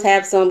he must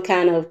have some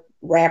kind of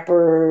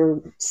rapper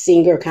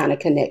singer kind of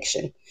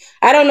connection.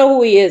 I don't know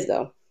who he is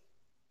though.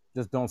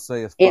 Just don't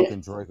say it's And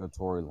fucking Drake or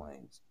Tory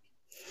Lanez.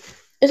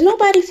 there's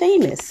nobody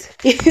famous.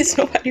 It's Okay,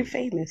 nobody cool.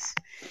 famous.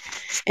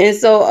 And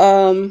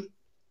so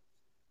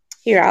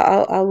here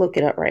I'll look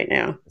it up right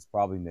now. It's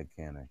probably Nick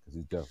Cannon because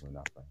he's definitely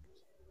not famous.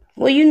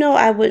 Well,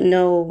 I wouldn't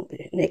know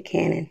Nick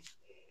Cannon.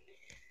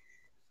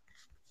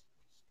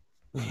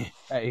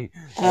 Hey,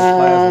 Uh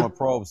Plasma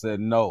Probe said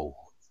no,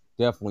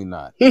 definitely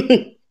not.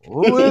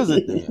 Who is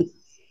it then?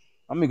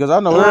 I mean, because I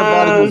know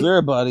everybody who's um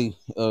everybody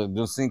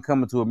just seen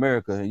Coming to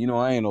America. And,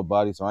 I ain't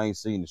nobody, so I ain't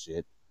seen the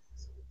shit.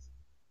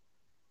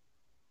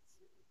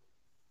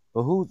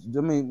 But who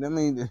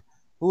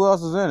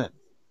else is in it?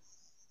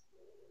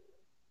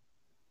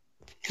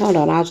 hold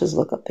on, I'll just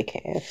look up the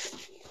cast.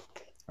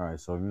 All right,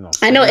 so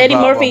I say know Eddie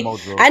goodbye, about Murphy.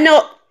 Mojo.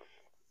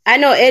 I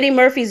know Eddie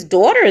Murphy's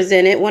daughter is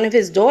in it. One of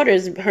his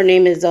daughters, her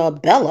name is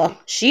Bella.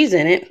 She's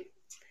in it.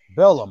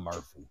 Bella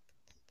Murphy.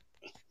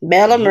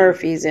 Bella And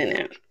Murphy's in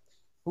it.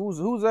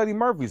 who's Eddie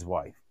Murphy's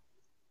wife?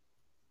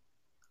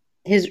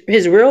 His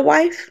real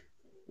wife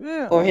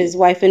Yeah, or his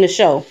wife in the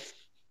show?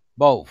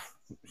 both.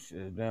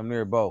 Shit, damn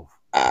near both.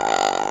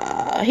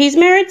 He's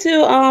married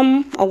to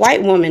a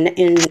white woman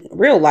in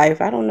real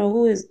life. I don't know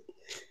who is.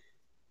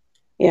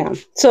 Yeah.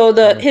 So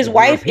the Coming to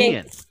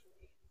European.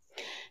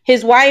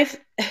 his wife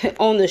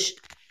on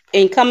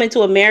in Coming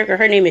to America,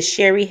 her name is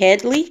Sherry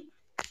Headley.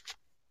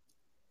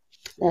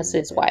 That's Sherry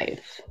his Headley.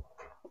 wife.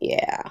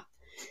 Yeah.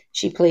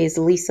 She plays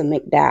Lisa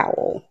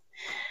McDowell.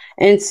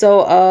 And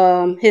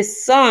so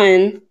his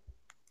son,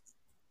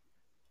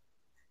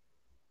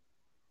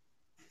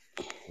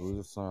 Who's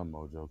the son,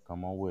 Mojo?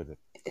 Come on with it.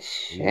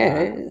 He's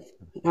high. shit,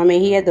 I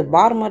mean, he at the Really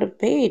bottom is. of the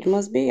page.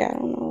 Must be. I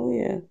don't know who he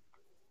is.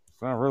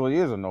 Son really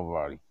is a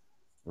nobody. It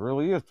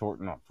really is Tory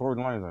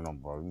Lanez ain't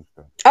nobody.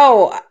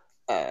 Oh,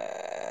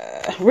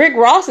 Rick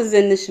Ross is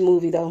in this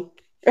movie though.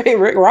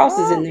 Rick Ross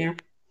is in What? there.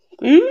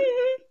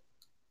 Mm-hmm.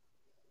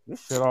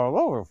 This shit all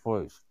over the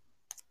place.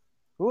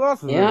 Who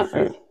else is in the Yeah,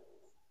 shit?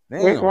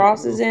 Rick Damn.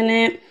 Ross is in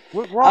it.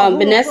 What Ross?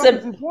 Who the fuck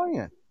is Vanessa he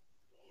playing?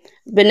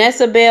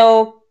 Vanessa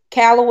Bell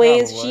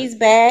Calloway, Callaway. she's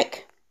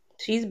back.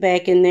 She's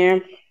back in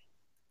there.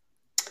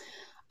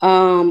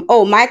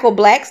 Oh, Michael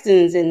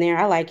Blackston's in there.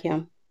 I like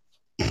him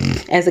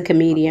as a Michael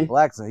comedian.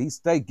 Blackson. He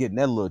stay getting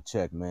that little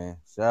check, man.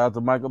 Shout out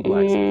to Michael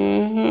Blackson.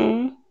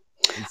 Hmm.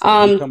 He said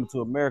if he Um, coming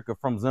to America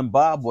from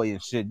Zimbabwe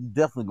and shit, you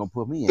definitely gonna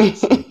put me in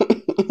this shit.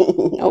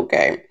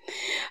 okay.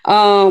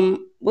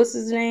 What's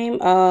his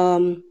name?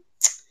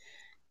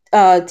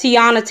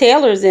 Tiana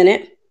Taylor's in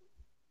it.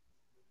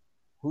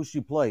 Who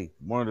she play?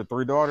 One of the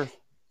three daughters?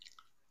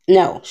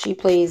 No, she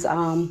plays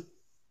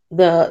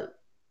the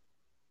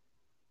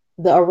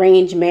the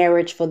arranged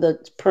marriage for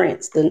the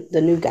prince,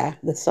 the new guy,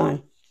 the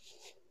son.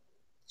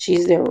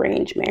 She's the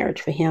arranged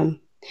marriage for him.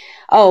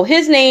 Oh,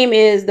 his name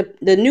is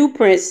the new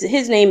prince.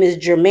 His name is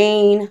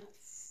Jermaine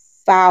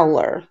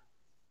Fowler.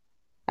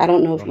 I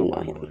don't know if Don't you know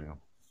know about him. him.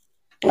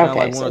 Sound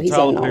like Okay, one so of he's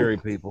Tyler unknown. Perry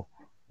people.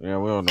 Yeah,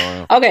 we don't know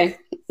him. Okay,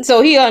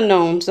 so he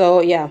unknown.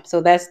 So yeah, so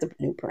that's the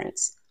new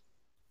prince.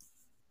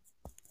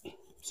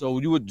 So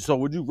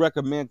would you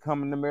recommend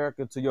coming to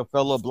America to your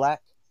fellow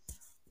black?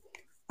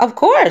 Of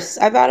course,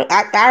 I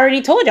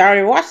already told you. I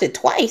already watched it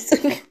twice.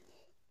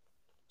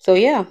 So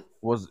yeah,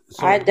 Was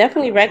I so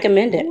definitely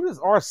recommend who it. does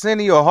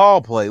Arsenio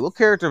Hall play? What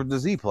character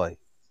does he play?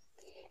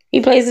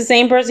 He plays the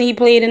same person he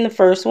played in the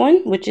first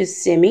one, which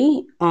is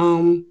Simi,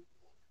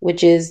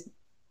 which is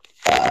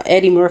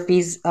Eddie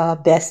Murphy's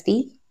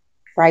bestie,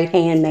 right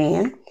hand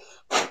man.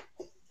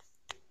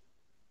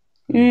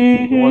 The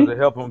ones that Mm-hmm.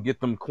 help him get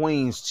them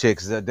Queens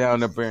chicks that down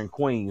there in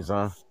Queens,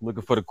 huh?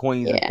 Looking for the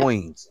Queens and Yeah,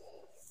 Queens.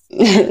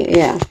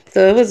 yeah.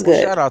 So it was Well,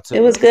 good. shout out to It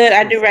was man. good.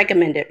 That's I do what's up.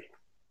 recommend it.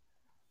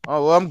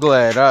 Oh well, I'm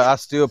glad. I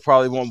still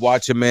probably won't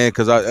watch it, man,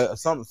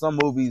 because some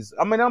movies.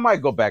 I mean, I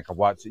might go back and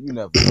watch it. You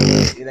never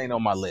know. It ain't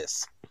on my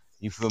list.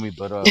 You feel me?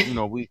 But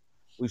we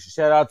should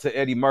shout out to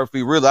Eddie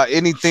Murphy. Really,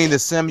 anything that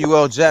Samuel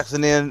L.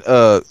 Jackson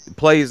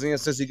plays in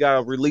since he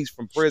got released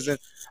from prison,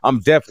 I'm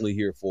definitely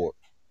here for it.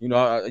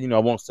 I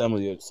want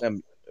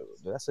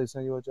Did I say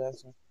Samuel L.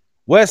 Jackson?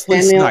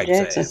 Wesley Samuel Snipes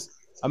Jackson. ass.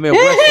 I mean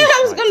Wesley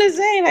I was Snipes. gonna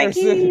say Ever like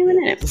he ain't since, even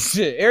in it.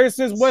 shit, ever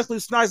since Wesley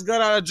Snipes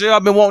got out of jail,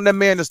 I've been wanting that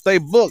man to stay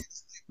booked.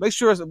 Make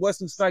sure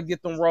Wesley Snipes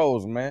get them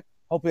roles, man.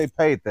 Hope they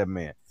paid that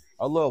man.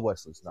 I love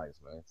Wesley Snipes,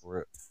 man, for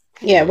real.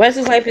 Yeah,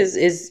 Wesley's Life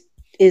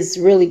is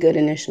really good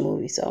in this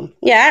movie. So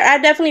yeah,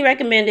 I definitely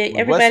recommend it.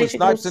 Was Everybody Wesley should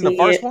go Snipes in the see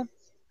first it. one?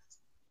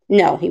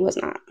 No, he was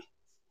not.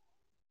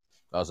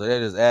 Oh, so they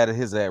just added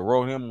his ad,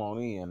 wrote him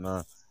on in.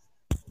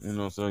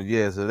 So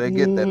yeah, so they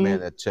get that man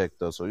Hmm. that check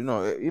though. So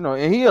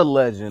and he a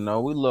legend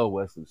though. We love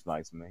Wesley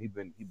Snipes, man. He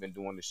been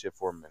doing this shit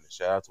for a minute.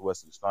 Shout out to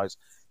Wesley Snipes.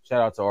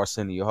 Shout out to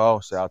Arsenio Hall.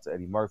 Shout out to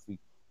Eddie Murphy.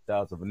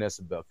 Shout out to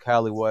Vanessa Bell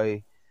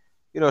Calloway.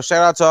 Shout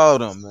out to all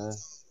of them, man.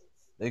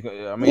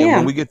 I mean, when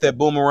Yeah, we get that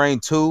Boomerang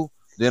 2,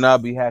 then I'll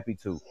be happy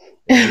too.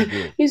 That'll be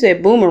good. you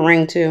said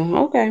Boomerang too.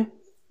 Okay.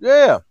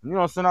 Yeah,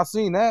 since I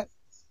seen that,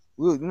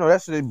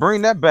 that should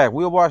bring that back.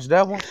 We'll watch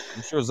that one.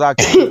 I'm sure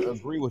Zakia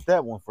agree with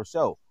that one for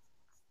sure.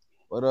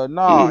 But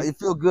nah, Mm. it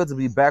feel good to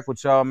be back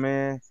with y'all,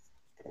 man.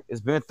 It's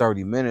been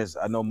 30 minutes.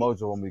 I know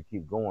Mojo want me to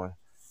keep going,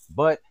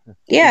 but we got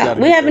Yeah, to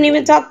we get that haven't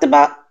even boom. talked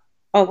about.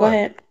 Oh, go What?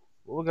 ahead.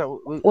 What we got?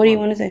 What do you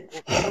want to say?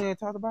 What we ain't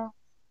talked about?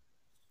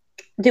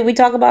 Did we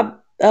talk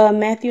about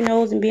Matthew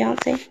Knowles and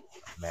Beyonce?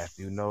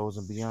 Matthew Knowles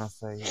and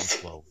Beyonce and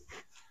Chloe.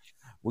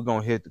 We're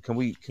gonna hit. Can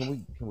we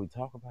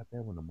talk about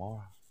that one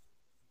tomorrow?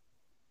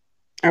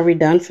 Are we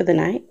done for the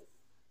night?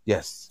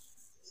 Yes.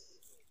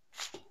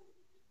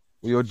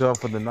 We are done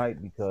for the night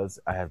because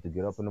I have to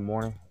get up in the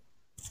morning.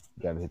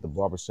 Got to hit the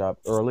barbershop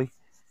early.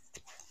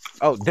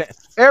 Oh,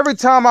 every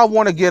time I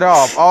want to get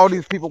off, all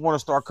these people want to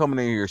start coming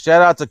in here.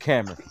 Shout out to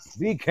Cameron.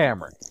 The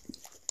Cameron.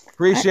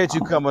 Appreciate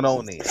you coming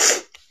on in.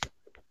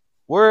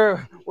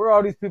 Where are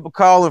all these people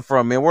calling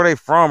from, man? Where they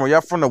from? Are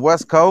y'all from the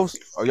West Coast?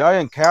 Are y'all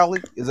in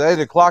Cali? Is it 8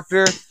 o'clock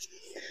there?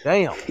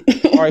 Damn.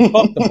 All right,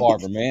 fuck the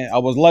barber, man. I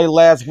was late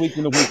last week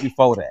and the week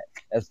before that.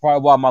 That's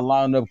probably why my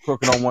lineup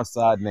crooked on one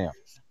side now.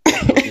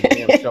 Fucking with this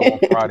damn show on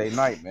Friday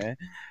night, man.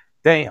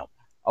 Damn.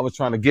 I was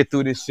trying to get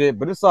through this shit,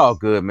 but it's all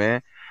good,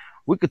 man.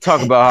 We could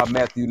talk about how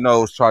Matthew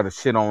Knowles tried to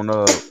shit on who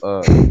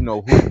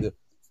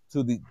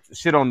the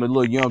shit on the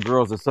little young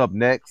girls that's up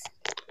next,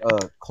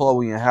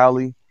 Chloe and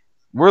Halle.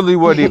 Really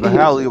wasn't even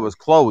Halle, it was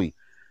Chloe.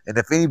 And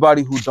if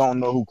anybody who don't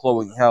know who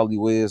Chloe and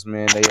Halle is,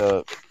 man,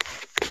 they're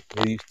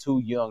these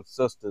two young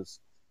sisters,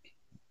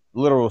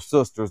 literal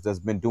sisters that's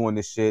been doing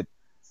this shit.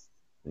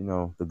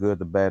 The good,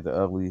 the bad, the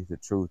ugly, the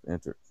truth,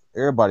 enter.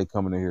 Everybody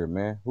coming in here,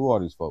 man. Who are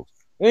these folks?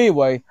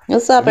 Anyway,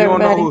 What's up, if you don't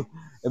know everybody?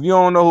 who, if you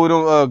don't know who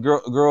them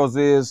girls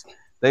is,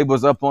 they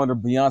was up under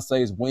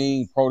Beyonce's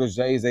wing,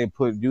 proteges. They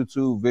put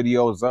YouTube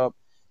videos up,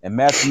 and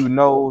Matthew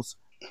Knowles,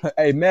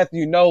 hey,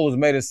 Matthew Knowles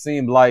made it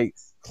seem like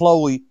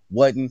Chloe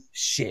wasn't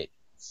shit.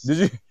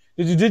 Did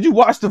you did you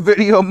watch the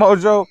video,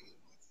 Mojo?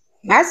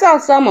 I saw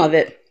some of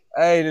it.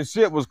 Hey, the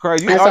shit was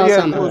crazy. I All saw you had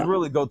to some do of was it.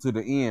 really go to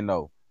the end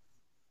though.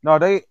 No,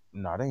 they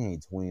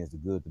ain't twins. The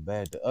good, the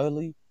bad, the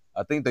ugly.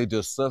 I think they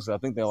just sus. I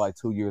think they're like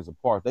 2 years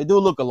apart. They do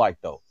look alike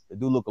though. They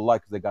do look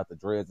alike because they got the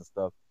dreads and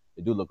stuff.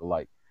 They do look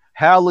alike.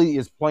 Halle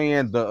is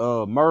playing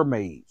the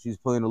mermaid. She's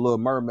playing the little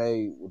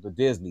mermaid with the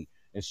Disney,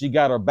 and she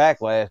got her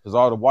backlash because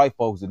all the white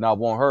folks did not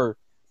want her.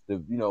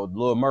 The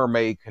little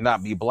mermaid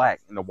cannot be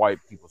black in the white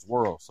people's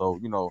world. So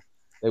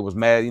they was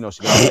mad.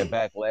 She got all that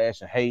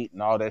backlash and hate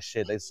and all that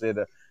shit. They said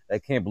they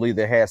can't believe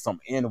they had some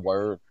N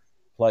word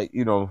play.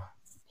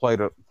 Play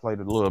the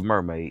little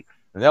mermaid,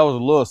 and that was a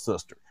little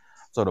sister.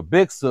 So the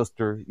big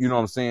sister, you know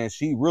what I'm saying?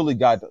 She really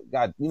got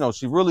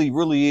she really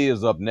really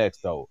is up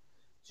next though.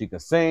 She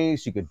could sing,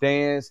 she could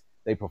dance.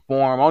 They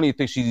perform. I don't even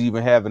think she's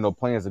even having no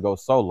plans to go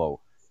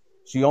solo.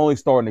 She only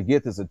starting to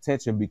get this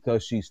attention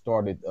because made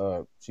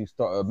an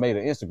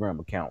Instagram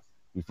account.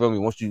 You feel me?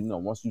 Once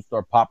you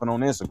start popping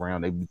on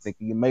Instagram, they be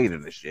thinking you made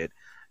it and shit.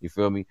 You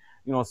feel me?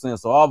 You know what I'm saying?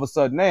 So all of a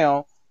sudden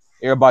now,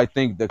 everybody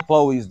think that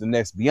Chloe is the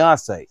next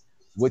Beyonce,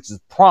 which is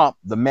prompt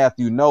the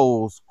Matthew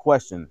Knowles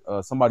question.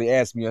 Somebody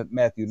asked me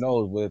Matthew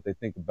Knowles what they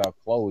think about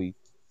Chloe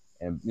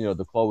and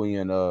the Chloe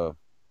and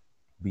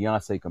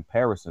Beyonce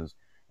comparisons.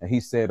 And he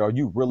said, "Are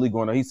you really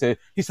going to?" He said,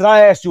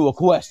 "I asked you a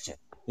question.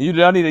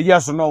 I need a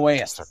yes or no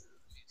answer."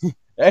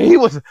 And he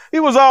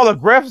was all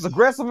aggressive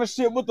and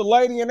shit with the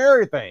lady and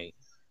everything.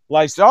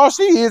 Like all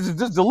she is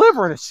just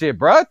delivering the shit,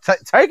 bro.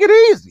 Take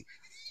it easy.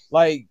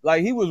 Like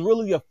he was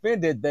really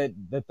offended that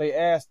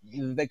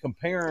they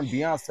comparing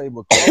Beyonce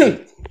with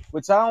Chloe,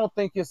 which I don't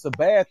think it's a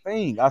bad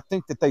thing. I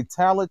think that they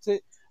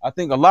talented. I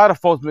think a lot of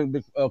folks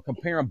been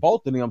comparing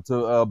both of them to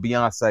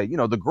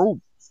Beyonce. The group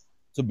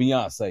to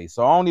Beyonce.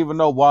 So I don't even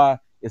know why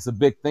it's a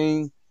big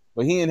thing.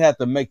 But he didn't have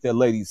to make that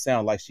lady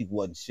sound like she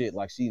wasn't shit,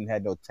 like she didn't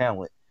have no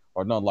talent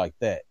or nothing like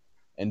that.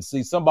 And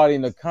see, somebody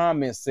in the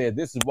comments said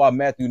this is why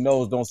Matthew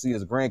Knowles don't see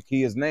his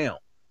grandkids now.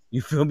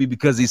 You feel me?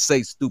 Because he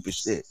say stupid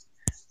shit.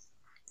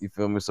 You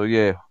feel me? So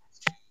yeah,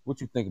 what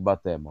you think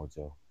about that,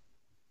 Mojo?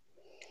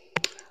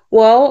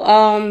 Well,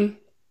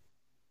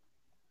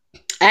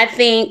 I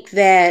think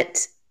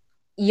that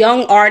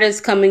young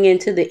artists coming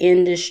into the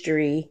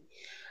industry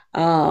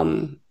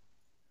um,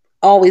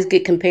 always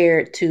get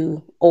compared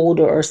to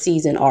older or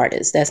seasoned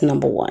artists. That's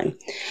number one.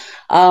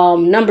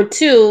 Number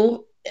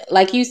two,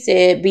 like you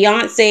said,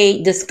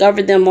 Beyonce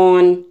discovered them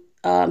on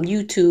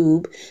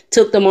YouTube,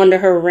 took them under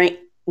her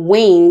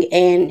wing,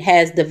 and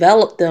has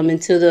developed them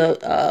into the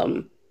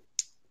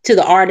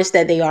artists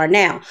that they are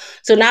now.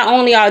 So not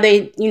only are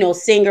they,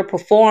 singer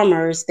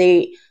performers,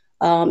 they,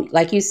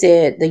 like you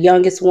said, the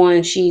youngest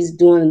one, she's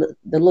doing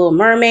the Little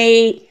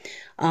Mermaid.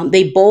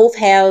 They both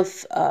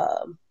have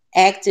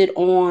acted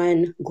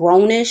on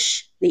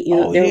Grownish.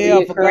 Oh They're yeah,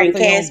 I forgot reoccurring they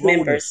on cast Grownish.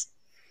 members.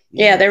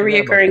 Yeah, Yeah, I they're forgot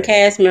about reoccurring that.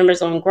 cast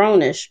members on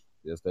Grownish.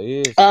 Yes, they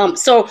is.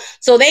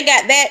 So they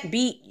got that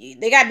beat.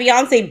 They got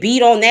Beyonce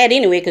beat on that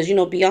anyway, because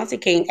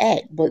Beyonce can't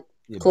act, but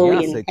Yeah,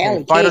 Chloe and Beyonce can't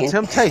Halle fight a can.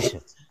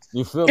 temptation.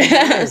 You feel me on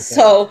everything.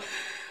 so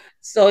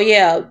so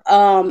yeah.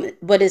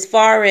 But as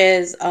far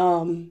as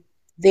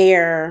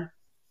their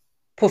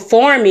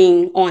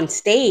performing on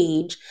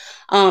stage,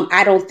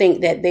 I don't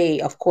think that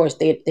they, of course,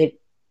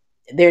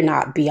 they're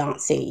not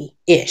Beyonce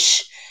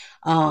ish.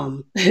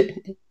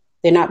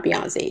 They're not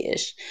Beyonce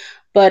ish.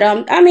 But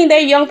I mean, they're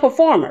young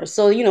performers,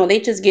 so they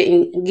just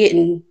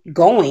getting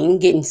going,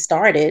 getting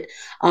started.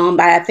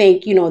 But I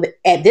think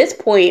at this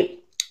point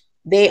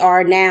they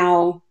are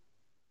now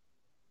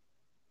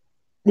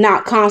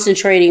not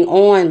concentrating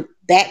on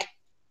that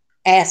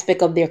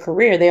aspect of their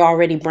career. They're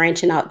already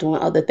branching out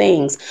doing other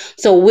things.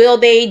 So will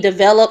they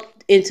develop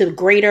into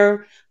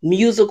greater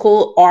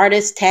musical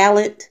artist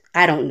talent?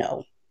 I don't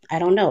know. I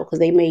don't know, because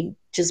they may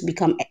just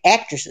become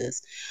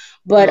actresses.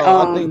 But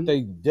No, I think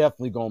they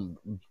definitely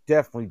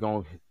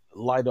gonna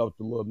light up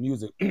the little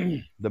music,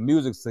 the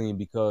music scene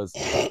because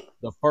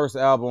the first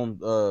album,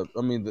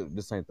 I mean,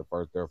 this ain't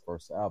their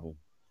first album,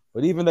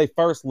 but even their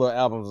first little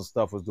albums and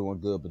stuff was doing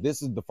good. But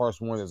this is the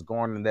first one that's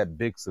garnering that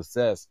big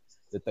success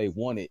that they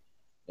wanted,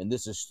 and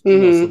this is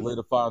mhm.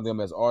 solidifying them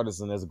as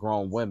artists and as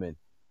grown women.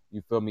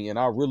 You feel me? And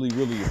I really,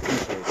 really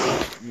appreciate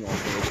that. What I'm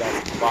saying? They got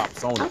some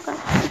bops on it. Okay.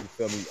 You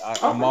feel me?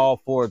 I'm Okay.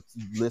 all for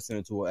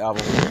listening to an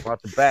album from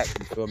front to back.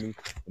 You feel me?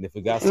 And if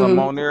it got something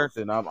Mhm. on there,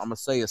 then I'm gonna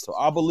say it. So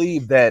I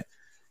believe that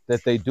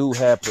they do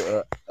have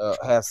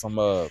some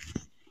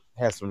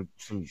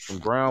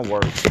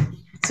groundwork.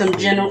 Some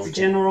To,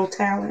 general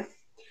talent.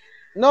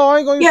 no, I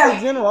ain't gonna even say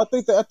Yeah. general.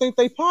 I think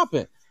they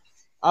popping.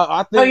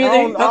 I Oh, think you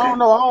think? Okay. I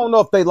don't know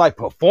if they like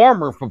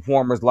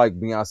performers like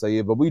Beyonce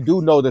is, but we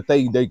do know that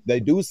they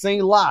do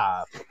sing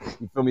live.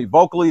 You feel me?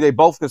 Vocally, they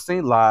both can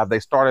sing live. They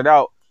started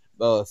out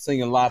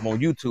singing live on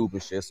YouTube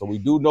and shit, so we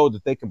do know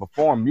that they can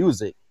perform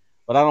music.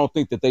 But I don't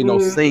think that they know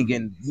Mhm.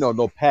 singing,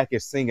 no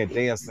package singing,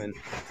 dancing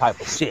type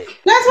of shit.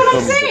 That's You what feel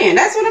I'm me? But saying.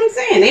 That's what I'm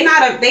saying. They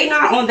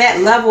not on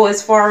that level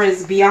as far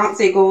as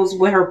Beyonce goes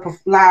with her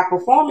live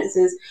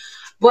performances.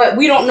 But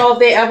we don't know if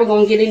they're ever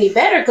gonna get any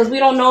better, because we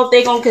don't know if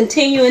they're gonna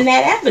continue in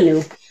that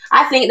avenue.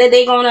 I think that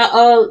they're gonna.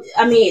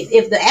 I mean,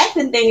 if the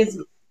acting thing is,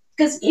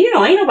 because ain't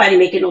nobody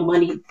making no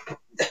money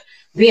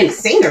being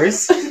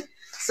singers.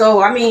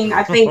 So I mean,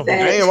 I think that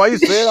damn, why you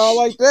say it all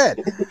like that?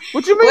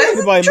 What you mean? well, it's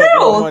Anybody making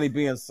no true. money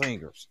being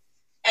singers?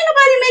 Ain't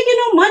nobody making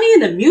no money in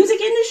the music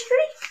industry.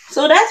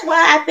 So that's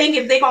why I think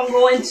if they're gonna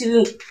go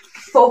into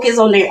focus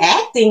on their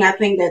acting, I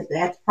think that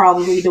that's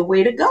probably the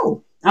way to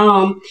go.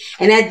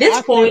 And at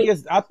this point,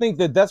 I think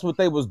that that's what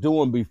they was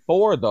doing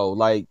before though.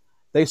 Like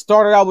they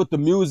started out with the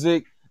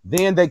music,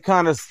 then they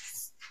kind of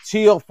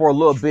chilled for a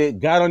little bit,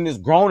 got on this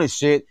grown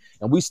shit,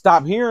 and we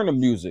stopped hearing the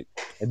music.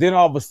 And then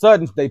all of a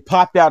sudden they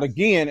popped out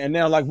again, and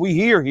now like we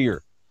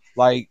here.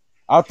 Like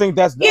I think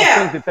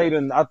Yeah. that they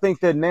didn't. I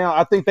think that now.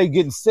 I think they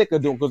getting sick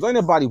of doing because ain't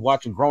nobody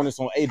watching Grownness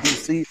on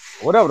ABC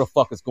or whatever the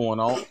fuck is going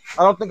on.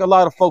 I don't think a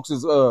lot of folks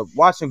is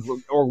watching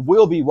or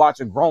will be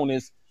watching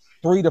Grownness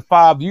 3 to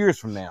 5 years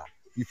from now.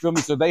 You feel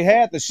me? So they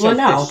had to Well, shake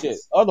that no. shit.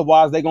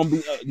 Otherwise, they gonna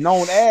be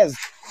known as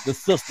the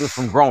sisters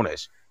from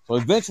Grownish. So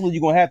eventually,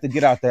 you're gonna have to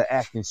get out there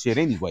acting shit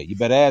anyway. You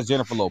better ask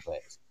Jennifer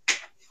Lopez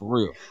for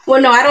real.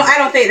 Well, no, I don't. I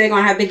don't think they're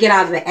gonna have to get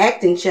out of the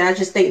acting shit. I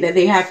just think that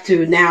they have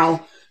to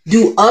now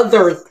do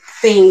other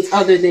things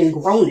other than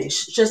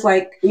grownish. Just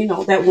like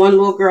that one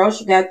little girl,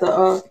 she got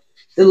the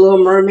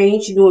Little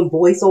Mermaid. She doing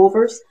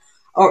voiceovers,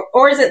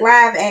 or is it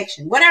live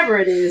action? Whatever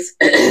it is,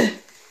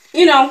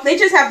 they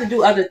just have to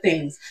do other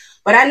things.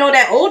 But I know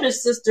that older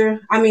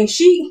sister. I mean,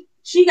 she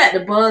got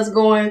the buzz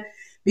going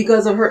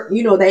because of her,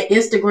 that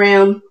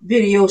Instagram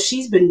video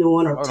she's been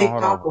doing or Hold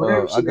TikTok or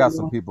whatever on. I she's been got some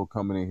doing. people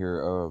coming in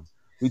here.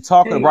 We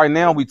talking Hey, right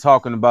now. We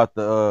talking about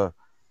the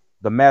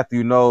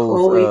Matthew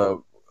Knowles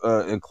Chloe.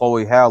 and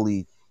Chloe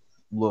Halle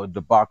little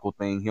debacle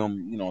thing.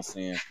 Him, you know what I'm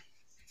saying,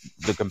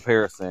 the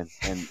comparison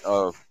and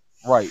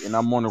right. And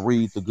I'm gonna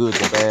read the good,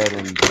 the bad,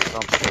 and the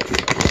something.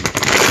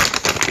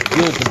 The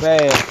good, the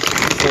bad.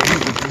 He said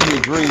he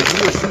agrees.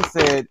 He or she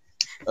said,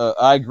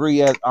 I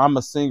agree. As I'm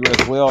a singer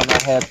as well, and I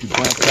had to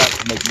branch out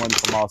to make money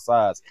from all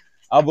sides.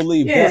 I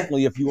believe Yeah.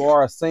 definitely if you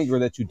are a singer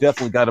that you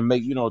definitely got to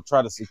make,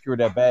 try to secure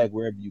that bag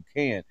wherever you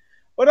can.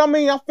 But I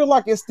mean, I feel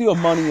like it's still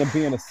money in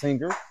being a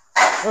singer.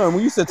 When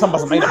you said talking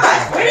No, about it's some ain't nobody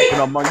not. making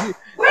no money,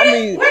 I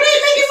mean, Where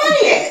they some,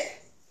 making money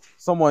at?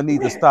 someone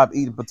need to stop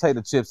eating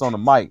potato chips on the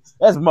mic.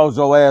 That's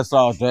mojo ass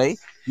all day.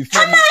 You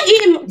feel I'm me? not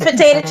eating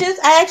potato chips.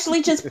 I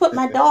actually just put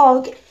my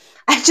dog.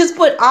 I just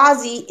put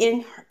Ozzy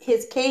in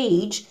his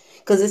cage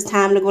because it's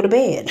time to go to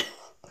bed.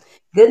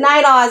 Good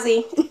night,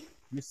 Ozzy.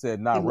 You said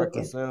He not record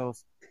looking.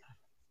 sales.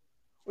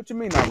 What you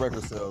mean not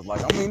record sales?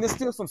 Like, I mean, there's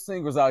still some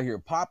singers out here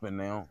popping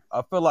now.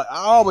 I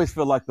always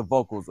feel like the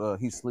vocals.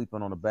 He's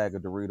sleeping on a bag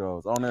of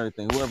Doritos on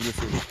everything. Whoever this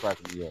is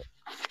cracking me up.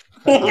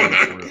 Cracking me up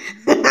for real.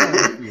 Only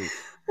a few.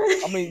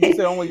 I mean, you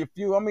said only a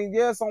few. I mean,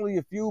 yeah, it's only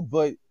a few,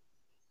 but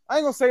I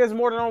ain't gonna say it's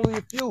more than only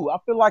a few. I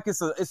feel like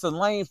it's a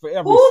lane for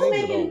every who's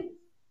singer though. making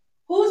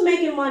Who's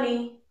making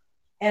money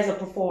as a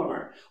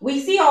performer? We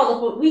see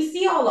all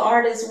the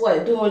artists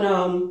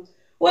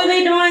what are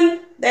they doing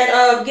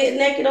that get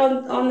naked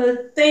on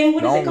the thing?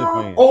 What The is it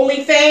called?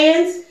 OnlyFans.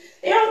 OnlyFans.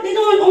 They're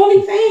doing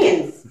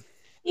OnlyFans.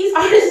 These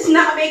artists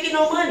not making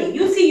no money.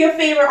 You see your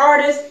favorite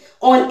artist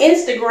on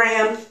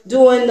Instagram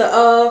doing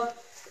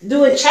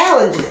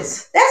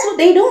challenges. That's what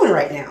they doing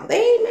right now.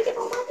 They ain't making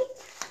no money.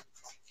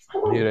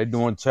 Come Yeah, on. they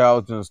doing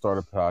challenges and start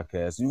a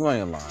podcast. You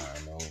ain't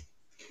lying, though.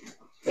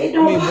 They I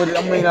doing mean, but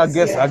I mean, I podcasts,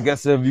 guess I yeah.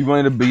 guess if you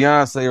ain't a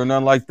Beyonce or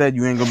nothing like that,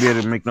 you ain't gonna be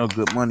able to make no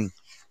good money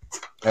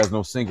as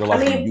no singer I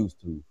like you mean, used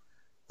to.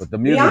 But the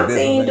music Beyonce business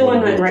ain't ain't what doing it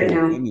nothing used right to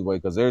now. anyway.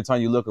 Because every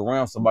time you look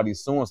around,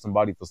 somebody's suing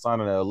somebody for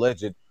signing an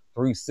alleged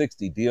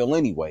 360 deal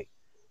anyway.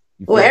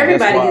 You Well, feel me?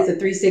 That's everybody why gets a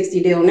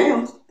 360 deal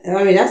now.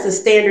 I mean, that's a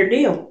standard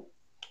deal,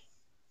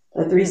 a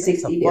man,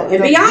 that's a 360 deal. fucked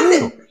And up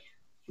deal.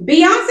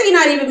 Beyonce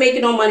not even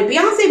making no money.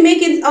 Beyonce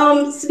making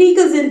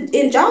sneakers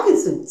in jogging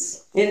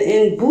suits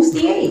and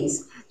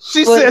bustiers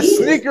She for said Adidas.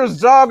 sneakers,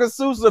 jogging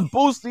suits, and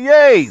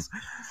bustiers.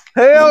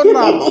 Hell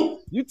no.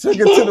 You took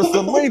it to the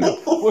Selena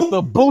with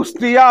the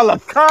bustiala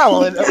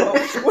collar.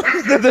 What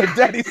did the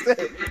daddy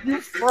say?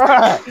 You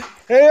fried.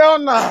 Hell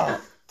no.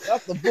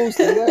 That's the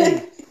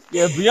bustier.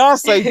 Yeah,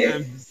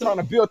 Beyonce trying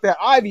to build that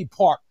Ivy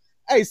Park.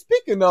 Hey,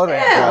 speaking of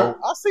that, Yeah, bro,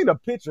 I seen a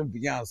picture of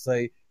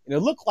Beyonce and it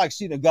looked like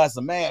she done got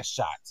some ass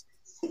shots.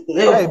 of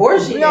Hey,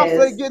 course she Beyonce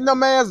has. getting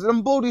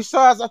them booty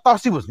shots. I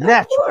thought she was Of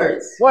natural.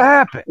 course. What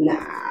happened?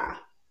 Nah.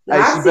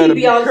 Now Hey, she better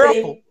be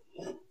careful.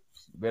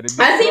 She better be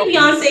I seen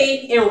careful.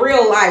 Beyonce in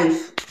real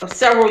life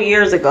several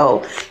years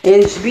ago,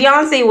 and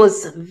Beyonce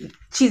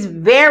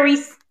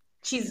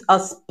she's a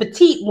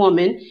petite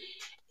woman,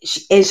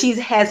 and she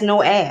has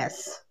no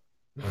ass.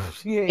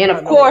 She ain't And got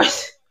of no ass.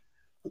 course,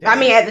 I Damn.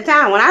 mean, at the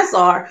time when I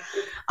saw her,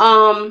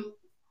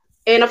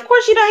 and of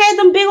course, she done had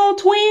them big old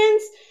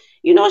twins.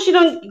 She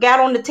done got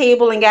on the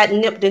table and got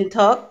nipped and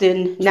tucked,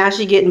 and now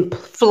she getting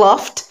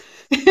fluffed.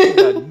 She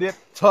got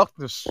nipped, tucked,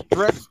 and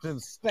stretched,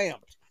 and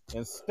stamped,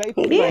 and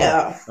stapled down.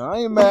 Yeah. Now, I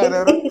ain't mad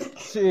at her.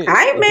 Shit.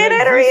 I ain't But mad Jay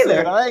at Z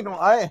said, her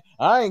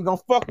I ain't gonna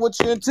fuck with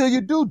you until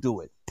you do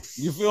it.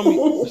 You feel me?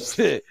 either.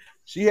 Shit.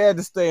 She had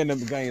to stay in the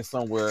game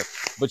somewhere.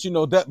 But you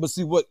know that, but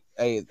see what,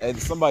 hey,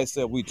 somebody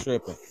said we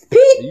tripping.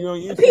 Pete, You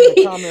see in the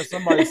Pete, comments,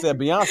 somebody said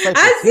Beyonce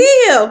I petite.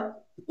 see him.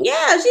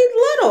 Yeah, she's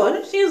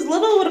little. She was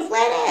little with a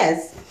flat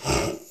ass.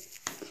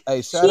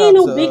 Hey, She shout ain't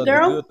out no to big the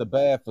girl. good, the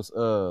bad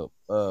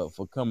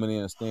for coming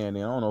in and staying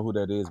in. I don't know who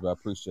that is, but I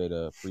appreciate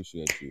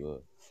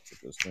you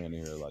for staying in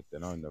here like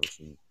that. I ain't never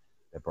seen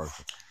that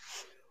person.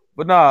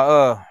 But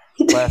nah,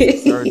 plastic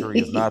surgery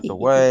is not the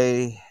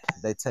way.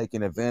 They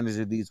taking advantage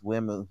of these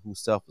women whose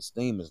self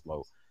esteem is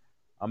low.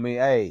 I mean,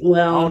 hey, I don't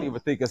Well, even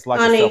think it's like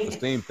a self honey,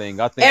 esteem thing.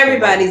 I think that like if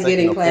everybody's they can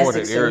getting afford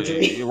plastic it,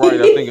 surgery. you're right.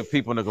 I think if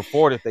people can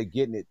afford it, they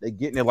getting it. They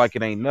getting it like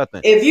it ain't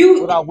nothing. if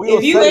you But I will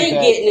if you say ain't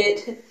that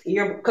getting it,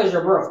 you're because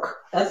you're broke.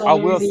 That's the I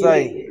only will reason you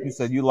say ain't getting you it.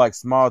 said you like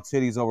small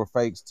titties over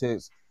fake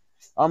tits.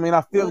 I mean,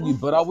 I feel you,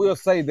 Mhm. but I will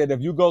say that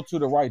if you go to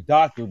the right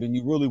doctor, then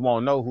you really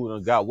won't know who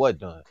done got what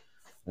done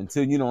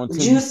until you start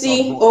Juicy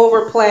going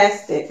over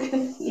plastic.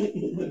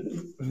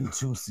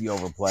 juicy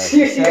over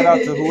plastic. Shout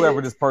out to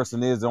whoever this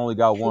person is that only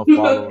got one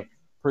follower.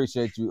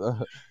 Appreciate you.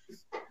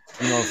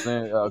 You know what I'm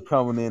saying?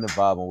 Coming in and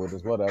vibing with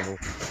us, whatever.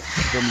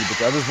 You feel me?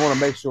 But I just want to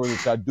make sure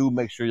that y'all do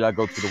make sure y'all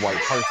go to the right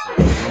person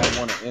because you don't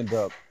want to end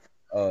up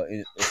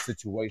in a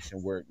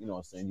situation where you know what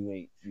I'm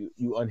saying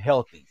you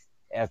unhealthy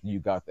after you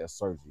got that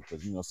surgery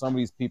because you know some of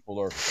these people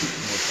are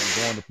you know what I'm saying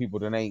going to people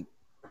that ain't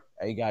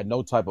got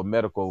no type of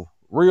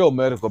real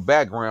medical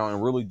background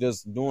and really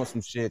just doing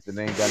some shit that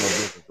they ain't got no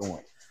business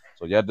doing.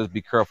 So y'all just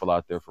be careful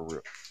out there for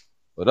real.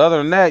 But other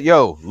than that,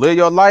 yo, live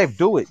your life,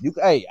 do it.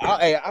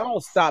 I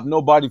don't stop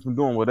nobody from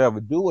doing whatever.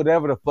 Do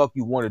whatever the fuck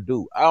you want to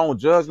do. I don't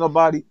judge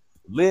nobody.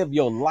 Live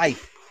your life.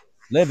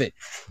 Live it.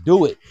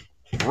 Do it.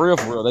 For real,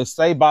 for real. They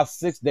say by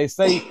six, they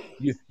say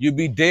you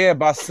be dead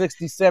by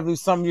 60, 70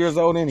 some years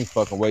old any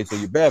fucking way. So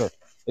you better.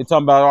 They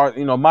talking about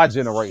our, my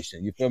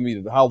generation. You feel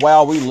me? How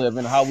wild we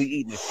living, how we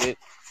eating this shit.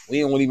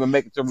 We ain't gonna even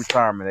make it to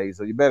retirement age.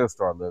 So you better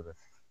start living.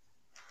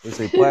 They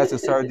say plastic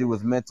surgery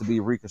was meant to be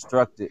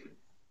reconstructed.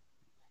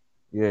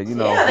 Yeah,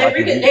 Yeah, like if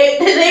you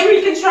they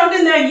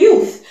reconstructing their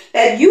youth,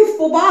 that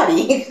youthful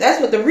body.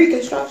 That's what the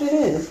reconstruction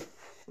is.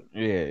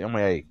 Yeah, I mean,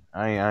 hey,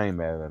 I ain't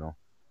mad at them.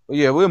 But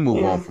yeah, we'll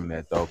move on Yeah. from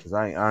that though, because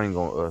I ain't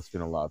gonna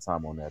spend a lot of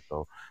time on that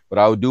though. But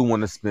I do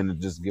want to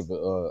just give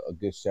a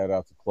good shout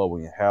out to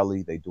Chloe and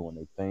Hallie. They doing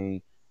their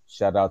thing.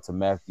 Shout out to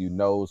Matthew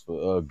Knowles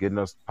for getting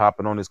us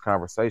popping on this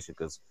conversation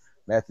because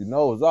Matthew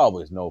Knowles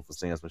always known for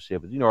saying some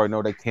shit. But you already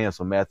know they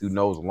canceled Matthew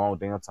Knowles a long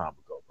damn time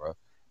ago, bro.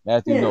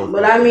 Matthew Yeah, Knowles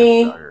but getting I canceled out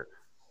mean, here.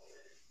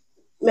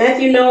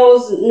 Matthew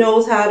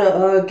knows how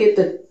to get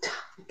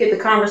the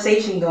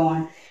conversation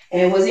going.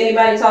 And was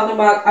anybody talking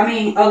about? I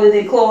mean, other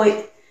than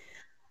Chloe,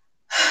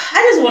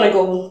 I just want to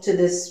go to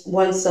this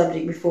one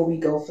subject before we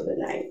go for the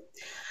night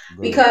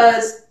Go ahead.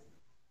 because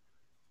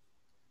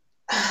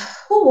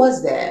who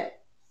was that?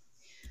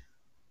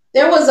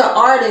 There was an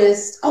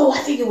artist. Oh, I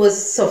think it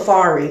was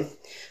Safari.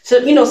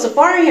 So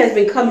Safari has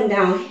been coming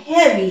down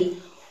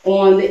heavy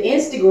on the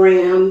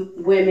Instagram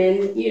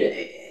women,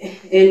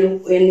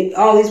 and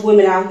all these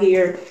women out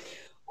here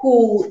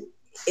who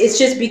it's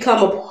just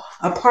become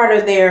a part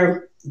of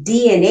their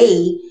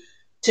DNA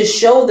to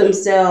show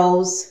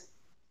themselves.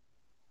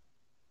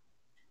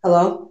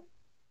 Hello?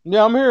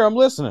 Yeah, I'm here. I'm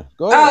listening.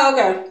 Go ahead. Oh,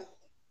 okay.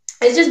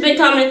 It's just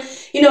becoming,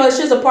 it's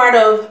just a part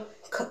of,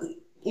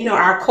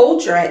 our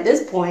culture at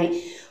this point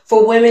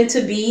for women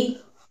to be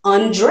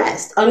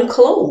undressed,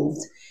 unclothed,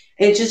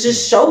 and to Hmm.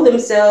 just show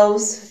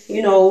themselves,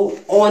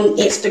 on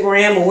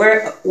Instagram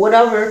or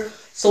whatever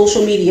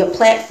social media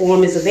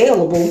platform is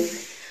available,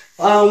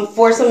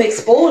 for some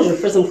exposure,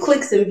 for some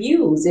clicks and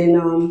views.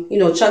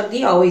 And Chuck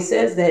D always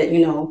says that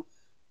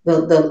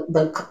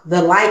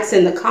the likes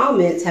and the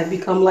comments have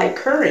become like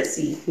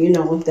currency.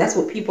 That's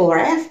what people are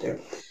after.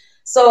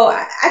 So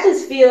I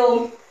just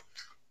feel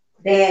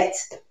that,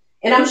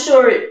 and I'm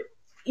sure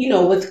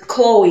with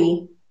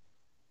Chloe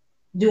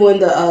doing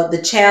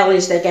the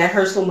challenge that got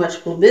her so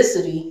much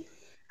publicity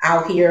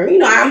out here,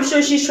 I'm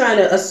sure she's trying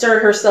to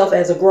assert herself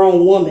as a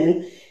grown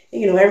woman.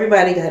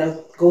 Everybody got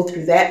to go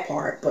through that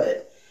part,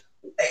 but.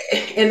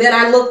 And then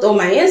I looked on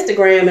my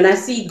Instagram and I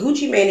see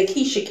Gucci Mane and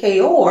Keisha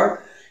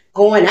Kaur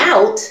going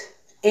out,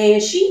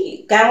 and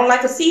she got on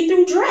like a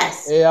see-through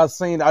dress Yeah, I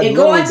seen. I and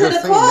literally going to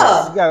just the seen that.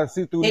 She club got to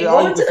see through. and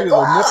All you going can to see the is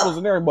her club. nipples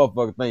and every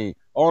motherfucking thing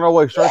on her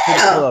way straight to the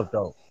Yeah. club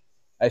though.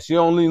 And she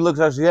only looks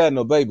like she had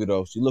no baby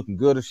though. She looking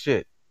good as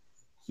shit.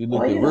 She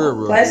Well, looking real,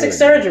 real plastic good, nigga.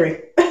 surgery.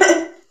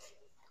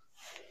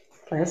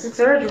 Plastic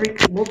surgery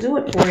will do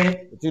it for you.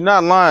 But you're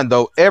not lying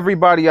though.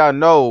 Everybody I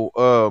know,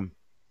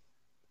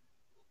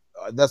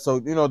 that's so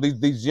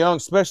these young,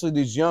 especially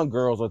these young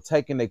girls, are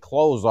taking their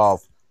clothes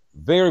off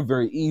very,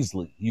 very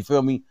easily. You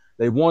feel me?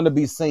 They want to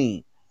be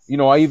seen.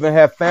 I even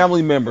have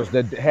family members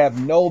that have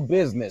no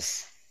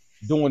business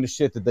doing the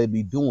shit that they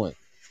be doing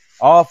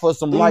all for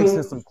some likes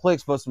and Hmm. some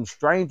clicks for some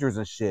strangers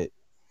and shit.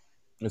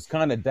 It's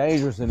kind of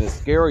dangerous and it's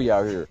scary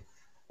out here.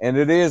 And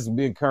it is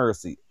being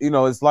currency.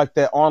 It's like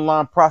that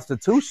online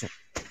prostitution.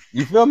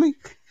 You feel me?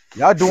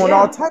 Y'all doing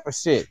all Yeah. type of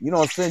shit. You know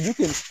what I'm saying? You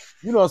can,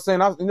 you know what I'm saying?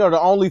 The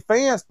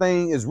OnlyFans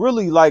thing is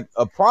really like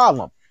a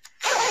problem.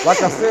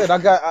 Like I said,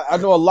 I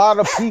know a lot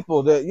of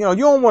people that, you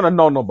don't want to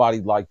know nobody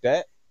like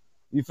that.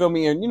 You feel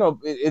me? And,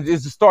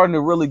 it's starting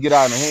to really get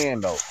out of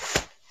hand though.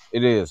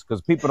 It is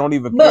because people don't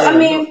even But I care.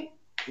 mean,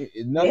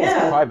 Nothing's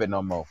yeah, private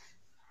no more.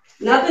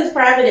 nothing's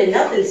private and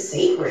nothing's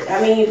secret.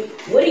 I mean,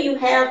 what do you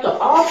have to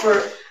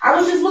offer? I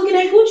was just looking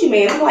at Gucci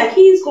Mane. I'm like,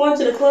 he's going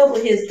to the club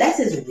with that's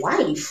his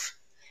wife.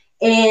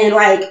 And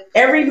like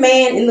every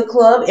man in the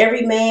club,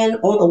 every man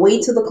on the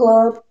way to the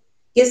club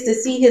gets to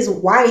see his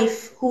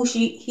wife, who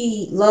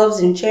he loves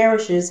and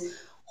cherishes,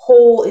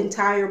 whole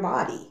entire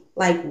body.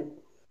 Like,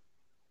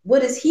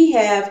 what does he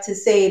have to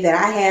say that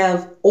I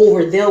have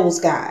over those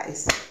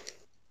guys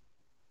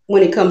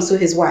when it comes to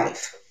his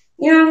wife?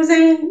 You know what I'm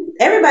saying?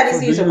 Everybody So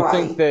do sees her you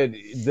think body.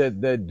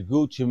 that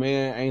Gucci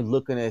man ain't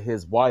looking at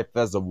his wife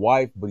as a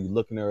wife, but he's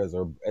looking at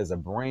her as a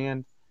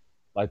brand?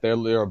 Like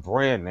they're a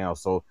brand now,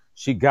 so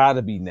she got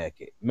to be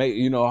naked.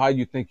 How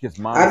you think his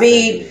I mindset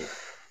mean, is?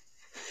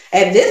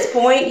 at this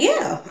point,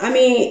 yeah. I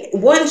mean,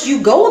 once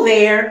you go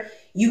there,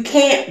 you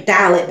can't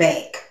dial it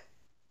back.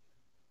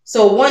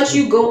 So once But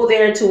you go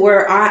there to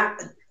where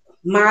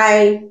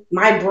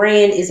my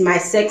brand is my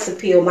sex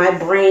appeal, my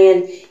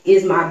brand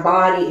is my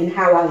body and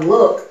how I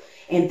look,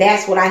 and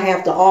that's what I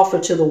have to offer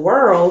to the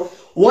world.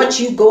 Once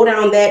you go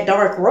down that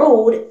dark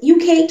road, you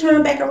can't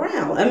turn back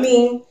around. I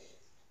mean,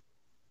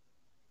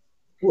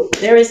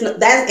 there is no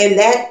that, and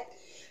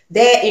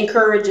that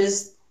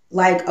encourages,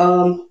 like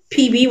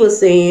PB was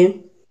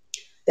saying,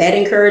 that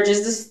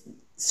encourages the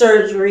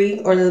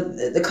surgery or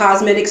the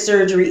cosmetic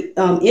surgery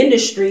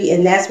industry,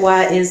 and that's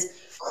why it's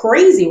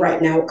crazy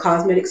right now with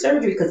cosmetic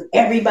surgery, because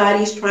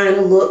everybody's trying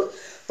to look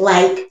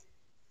like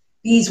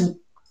these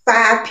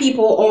five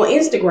people on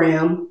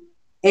Instagram,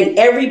 and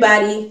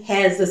everybody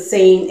has the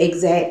same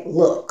exact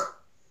look.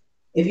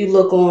 If you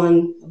look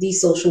on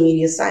these social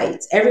media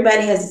sites,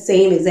 everybody has the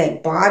same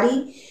exact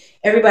body.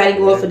 Everybody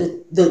going for yeah,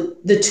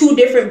 the two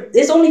different.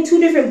 There's only two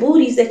different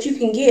booties that you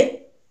can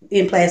get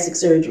in plastic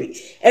surgery.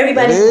 it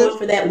Everybody's going is.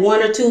 for that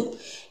one or two.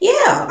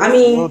 Yeah, I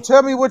Well, mean,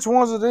 tell me which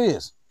ones it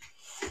is.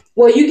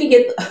 well, you can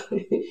get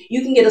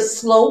you can get a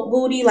slope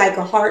booty, like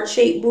a heart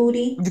shaped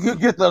booty, You could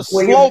get the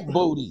where you're. slope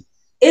booty.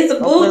 It's a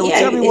Okay, boot. well, Yeah,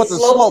 tell me it what the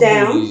slopes slope booty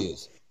down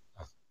is.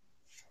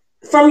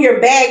 from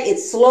your back. It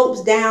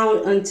slopes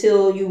down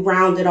until you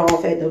round it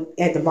off at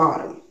the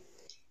bottom,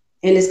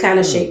 and it's kind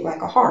of Hmm. shaped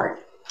like a heart.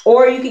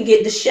 Or you can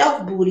get the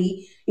shelf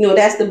booty. You know,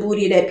 that's the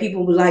booty that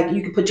people would like.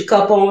 You can put your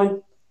cup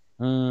on.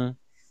 Hmm.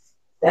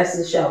 That's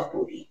the shelf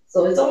booty.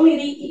 So it's only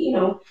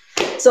the.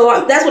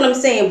 So that's what I'm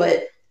saying.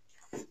 But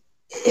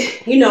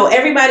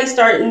everybody's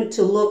starting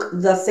to look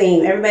the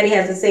same. Everybody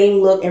has the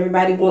same look.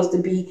 Everybody wants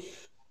to be,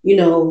 you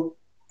know,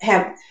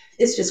 have.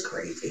 It's just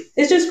crazy.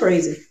 It's just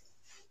crazy.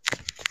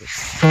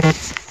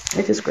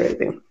 It's just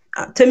crazy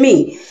to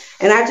me.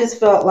 And I just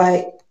felt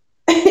like,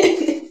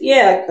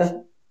 yeah.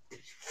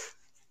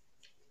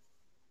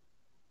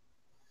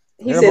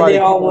 He said they Everybody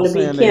all keep on want to be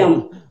saying they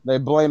Kim. they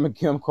blaming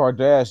Kim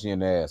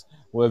Kardashian ass.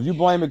 Well, if you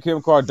blaming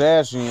Kim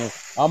Kardashian,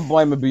 I'm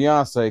blaming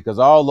Beyonce because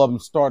all of them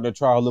starting to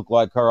try to look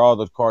like her. All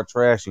the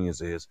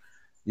Kardashians is.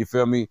 You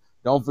feel me?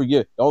 Don't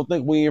forget. Don't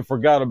think we ain't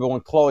forgot about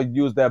when Chloe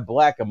used that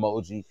black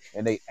emoji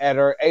and they ate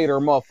her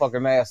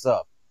motherfucking ass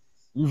up.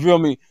 You feel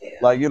me?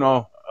 Like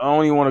I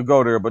don't even want to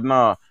go there, but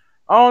nah,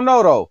 I don't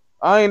know though.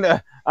 I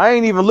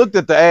ain't even looked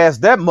at the ass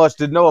that much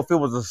to know if it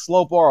was a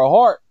slope or a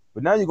heart.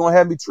 But now you're gonna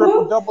have me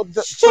triple, Well, double,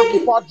 check triple,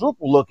 it.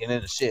 quadruple looking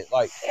into shit.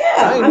 Like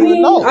I Yeah, ain't I even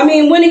mean, know. I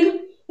mean,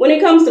 when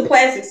it comes to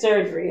plastic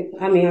surgery,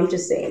 I mean, I'm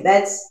just saying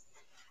that's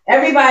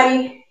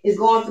everybody is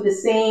going for the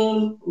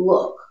same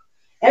look.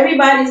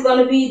 Everybody's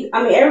going to be.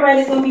 I mean,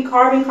 everybody's going to be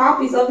carbon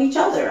copies of each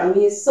other. I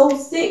mean, it's so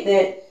sick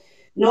that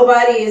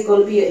nobody is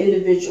going to be an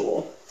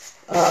individual.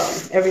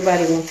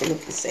 Everybody wants to look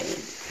the same.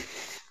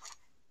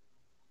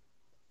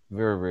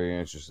 Very, very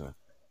interesting.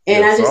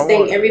 And Yeah. I So I just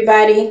think want.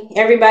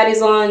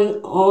 everybody's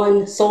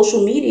on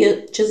social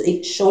media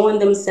just showing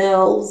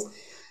themselves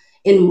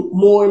in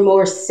more and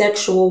more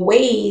sexual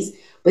ways,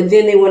 but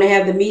then they want to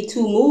have the Me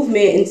Too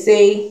movement and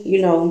say,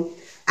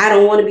 I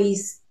don't want to be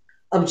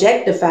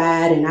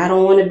objectified and I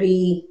don't want to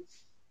be,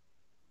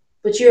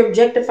 but you're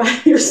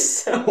objectifying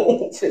yourself.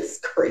 It's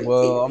crazy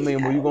Well, to I me. mean,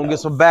 I well, you're don't gonna get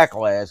know. some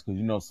backlash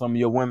because some of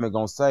your women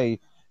gonna say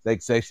they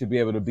should be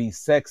able to be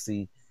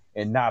sexy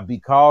and not be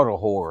called a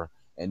whore,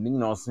 and you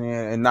know what I'm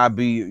saying, and not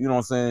be, what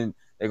I'm saying.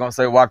 They're gonna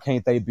say, why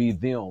can't they be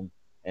them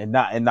and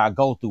not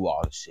go through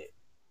all the shit?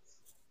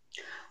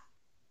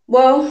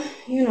 Well,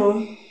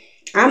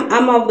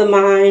 I'm of the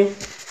mind.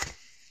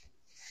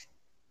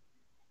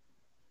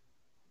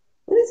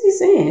 What is he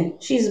saying?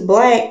 She's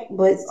black,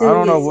 but I still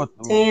don't know gets what,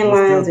 tan but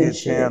still lines and get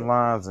tan shit.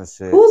 lines and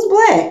shit. Who's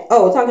black?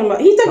 Oh, he's talking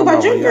Talking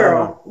about about your Rihanna.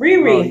 girl,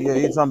 No, yeah,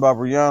 you Riri. talking about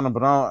Rihanna,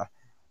 but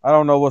I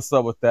don't know what's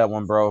up with that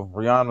one, bro.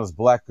 Rihanna's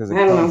black as I it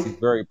don't comes. know. She's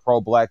very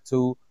pro black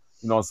too.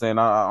 You know what I'm saying?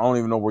 I don't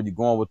even know where you're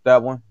going with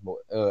that one. But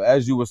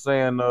as you were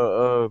saying,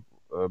 Mojo,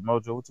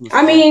 what you were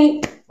I saying?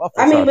 mean,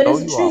 Motherfucker trying to but throw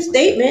it's a you true off and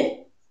shit. statement.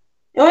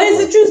 Oh, it's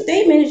a What? true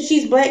statement.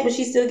 She's black, but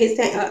she still gets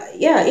tan.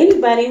 Yeah,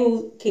 anybody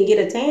who can get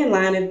a tan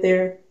line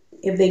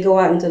if they go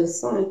out into the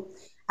sun.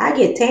 I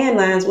get tan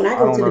lines when I I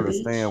go to don't the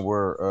understand beach.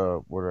 where I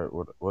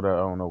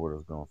don't know where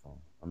it's going from.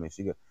 I mean,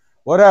 she got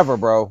whatever,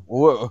 bro.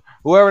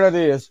 Whoever that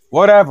is,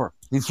 whatever.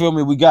 You feel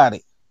me? We got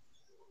it.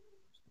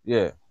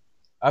 Yeah.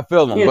 I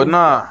feel them, You but know.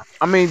 nah.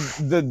 I mean,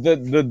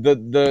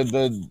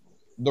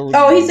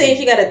 Oh, he's saying the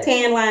she got a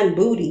tan line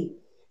booty.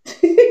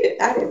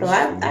 I don't know. this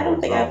I is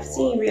don't think bizarre I've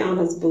one. seen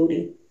Rihanna's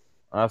booty.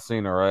 I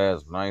seen her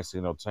ass, but I ain't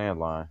seen no tan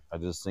line. I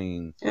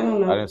don't I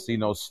know. didn't see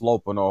no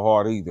slope or no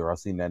hard either. I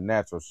seen that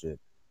natural shit.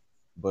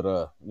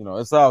 But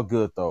it's all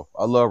good though.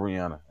 I love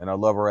Rihanna and I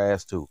love her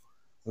ass too.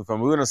 If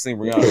I'm gonna see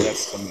Rihanna naked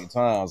so many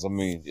times, I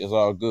mean it's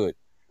all good.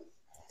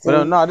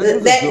 But See, no, this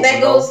was a that good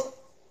one though.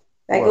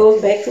 that What?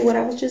 goes back to what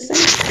I was just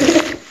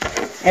saying.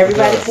 It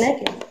Everybody's does.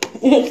 naked.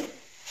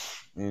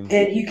 And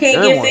And you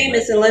can't get everyone's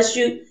famous naked. unless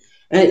you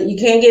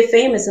can't get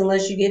famous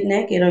unless you get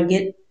naked or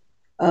get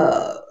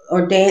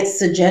or dance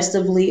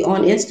suggestively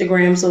on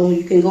Instagram so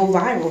you can go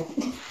viral.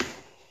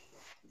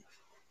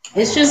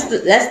 It's just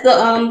that's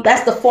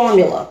the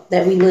formula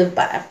that we live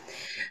by.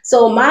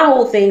 So my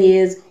whole thing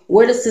is,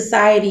 where does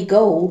society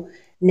go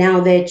now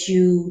that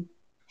you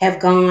have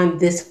gone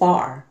this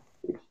far?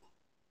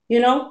 You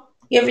know,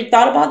 you ever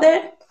thought about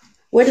that?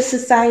 Where does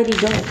society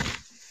go?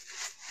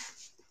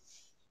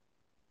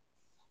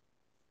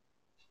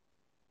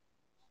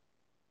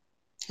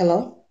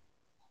 Hello,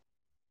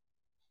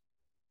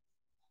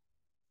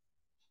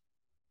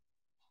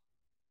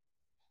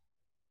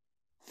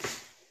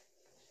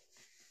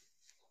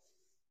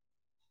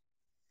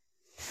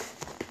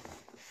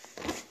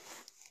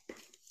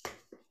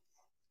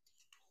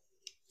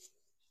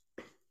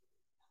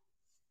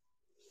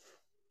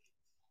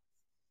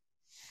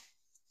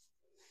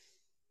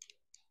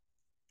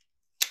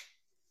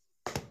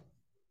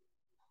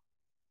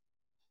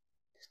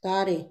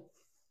 Scotty.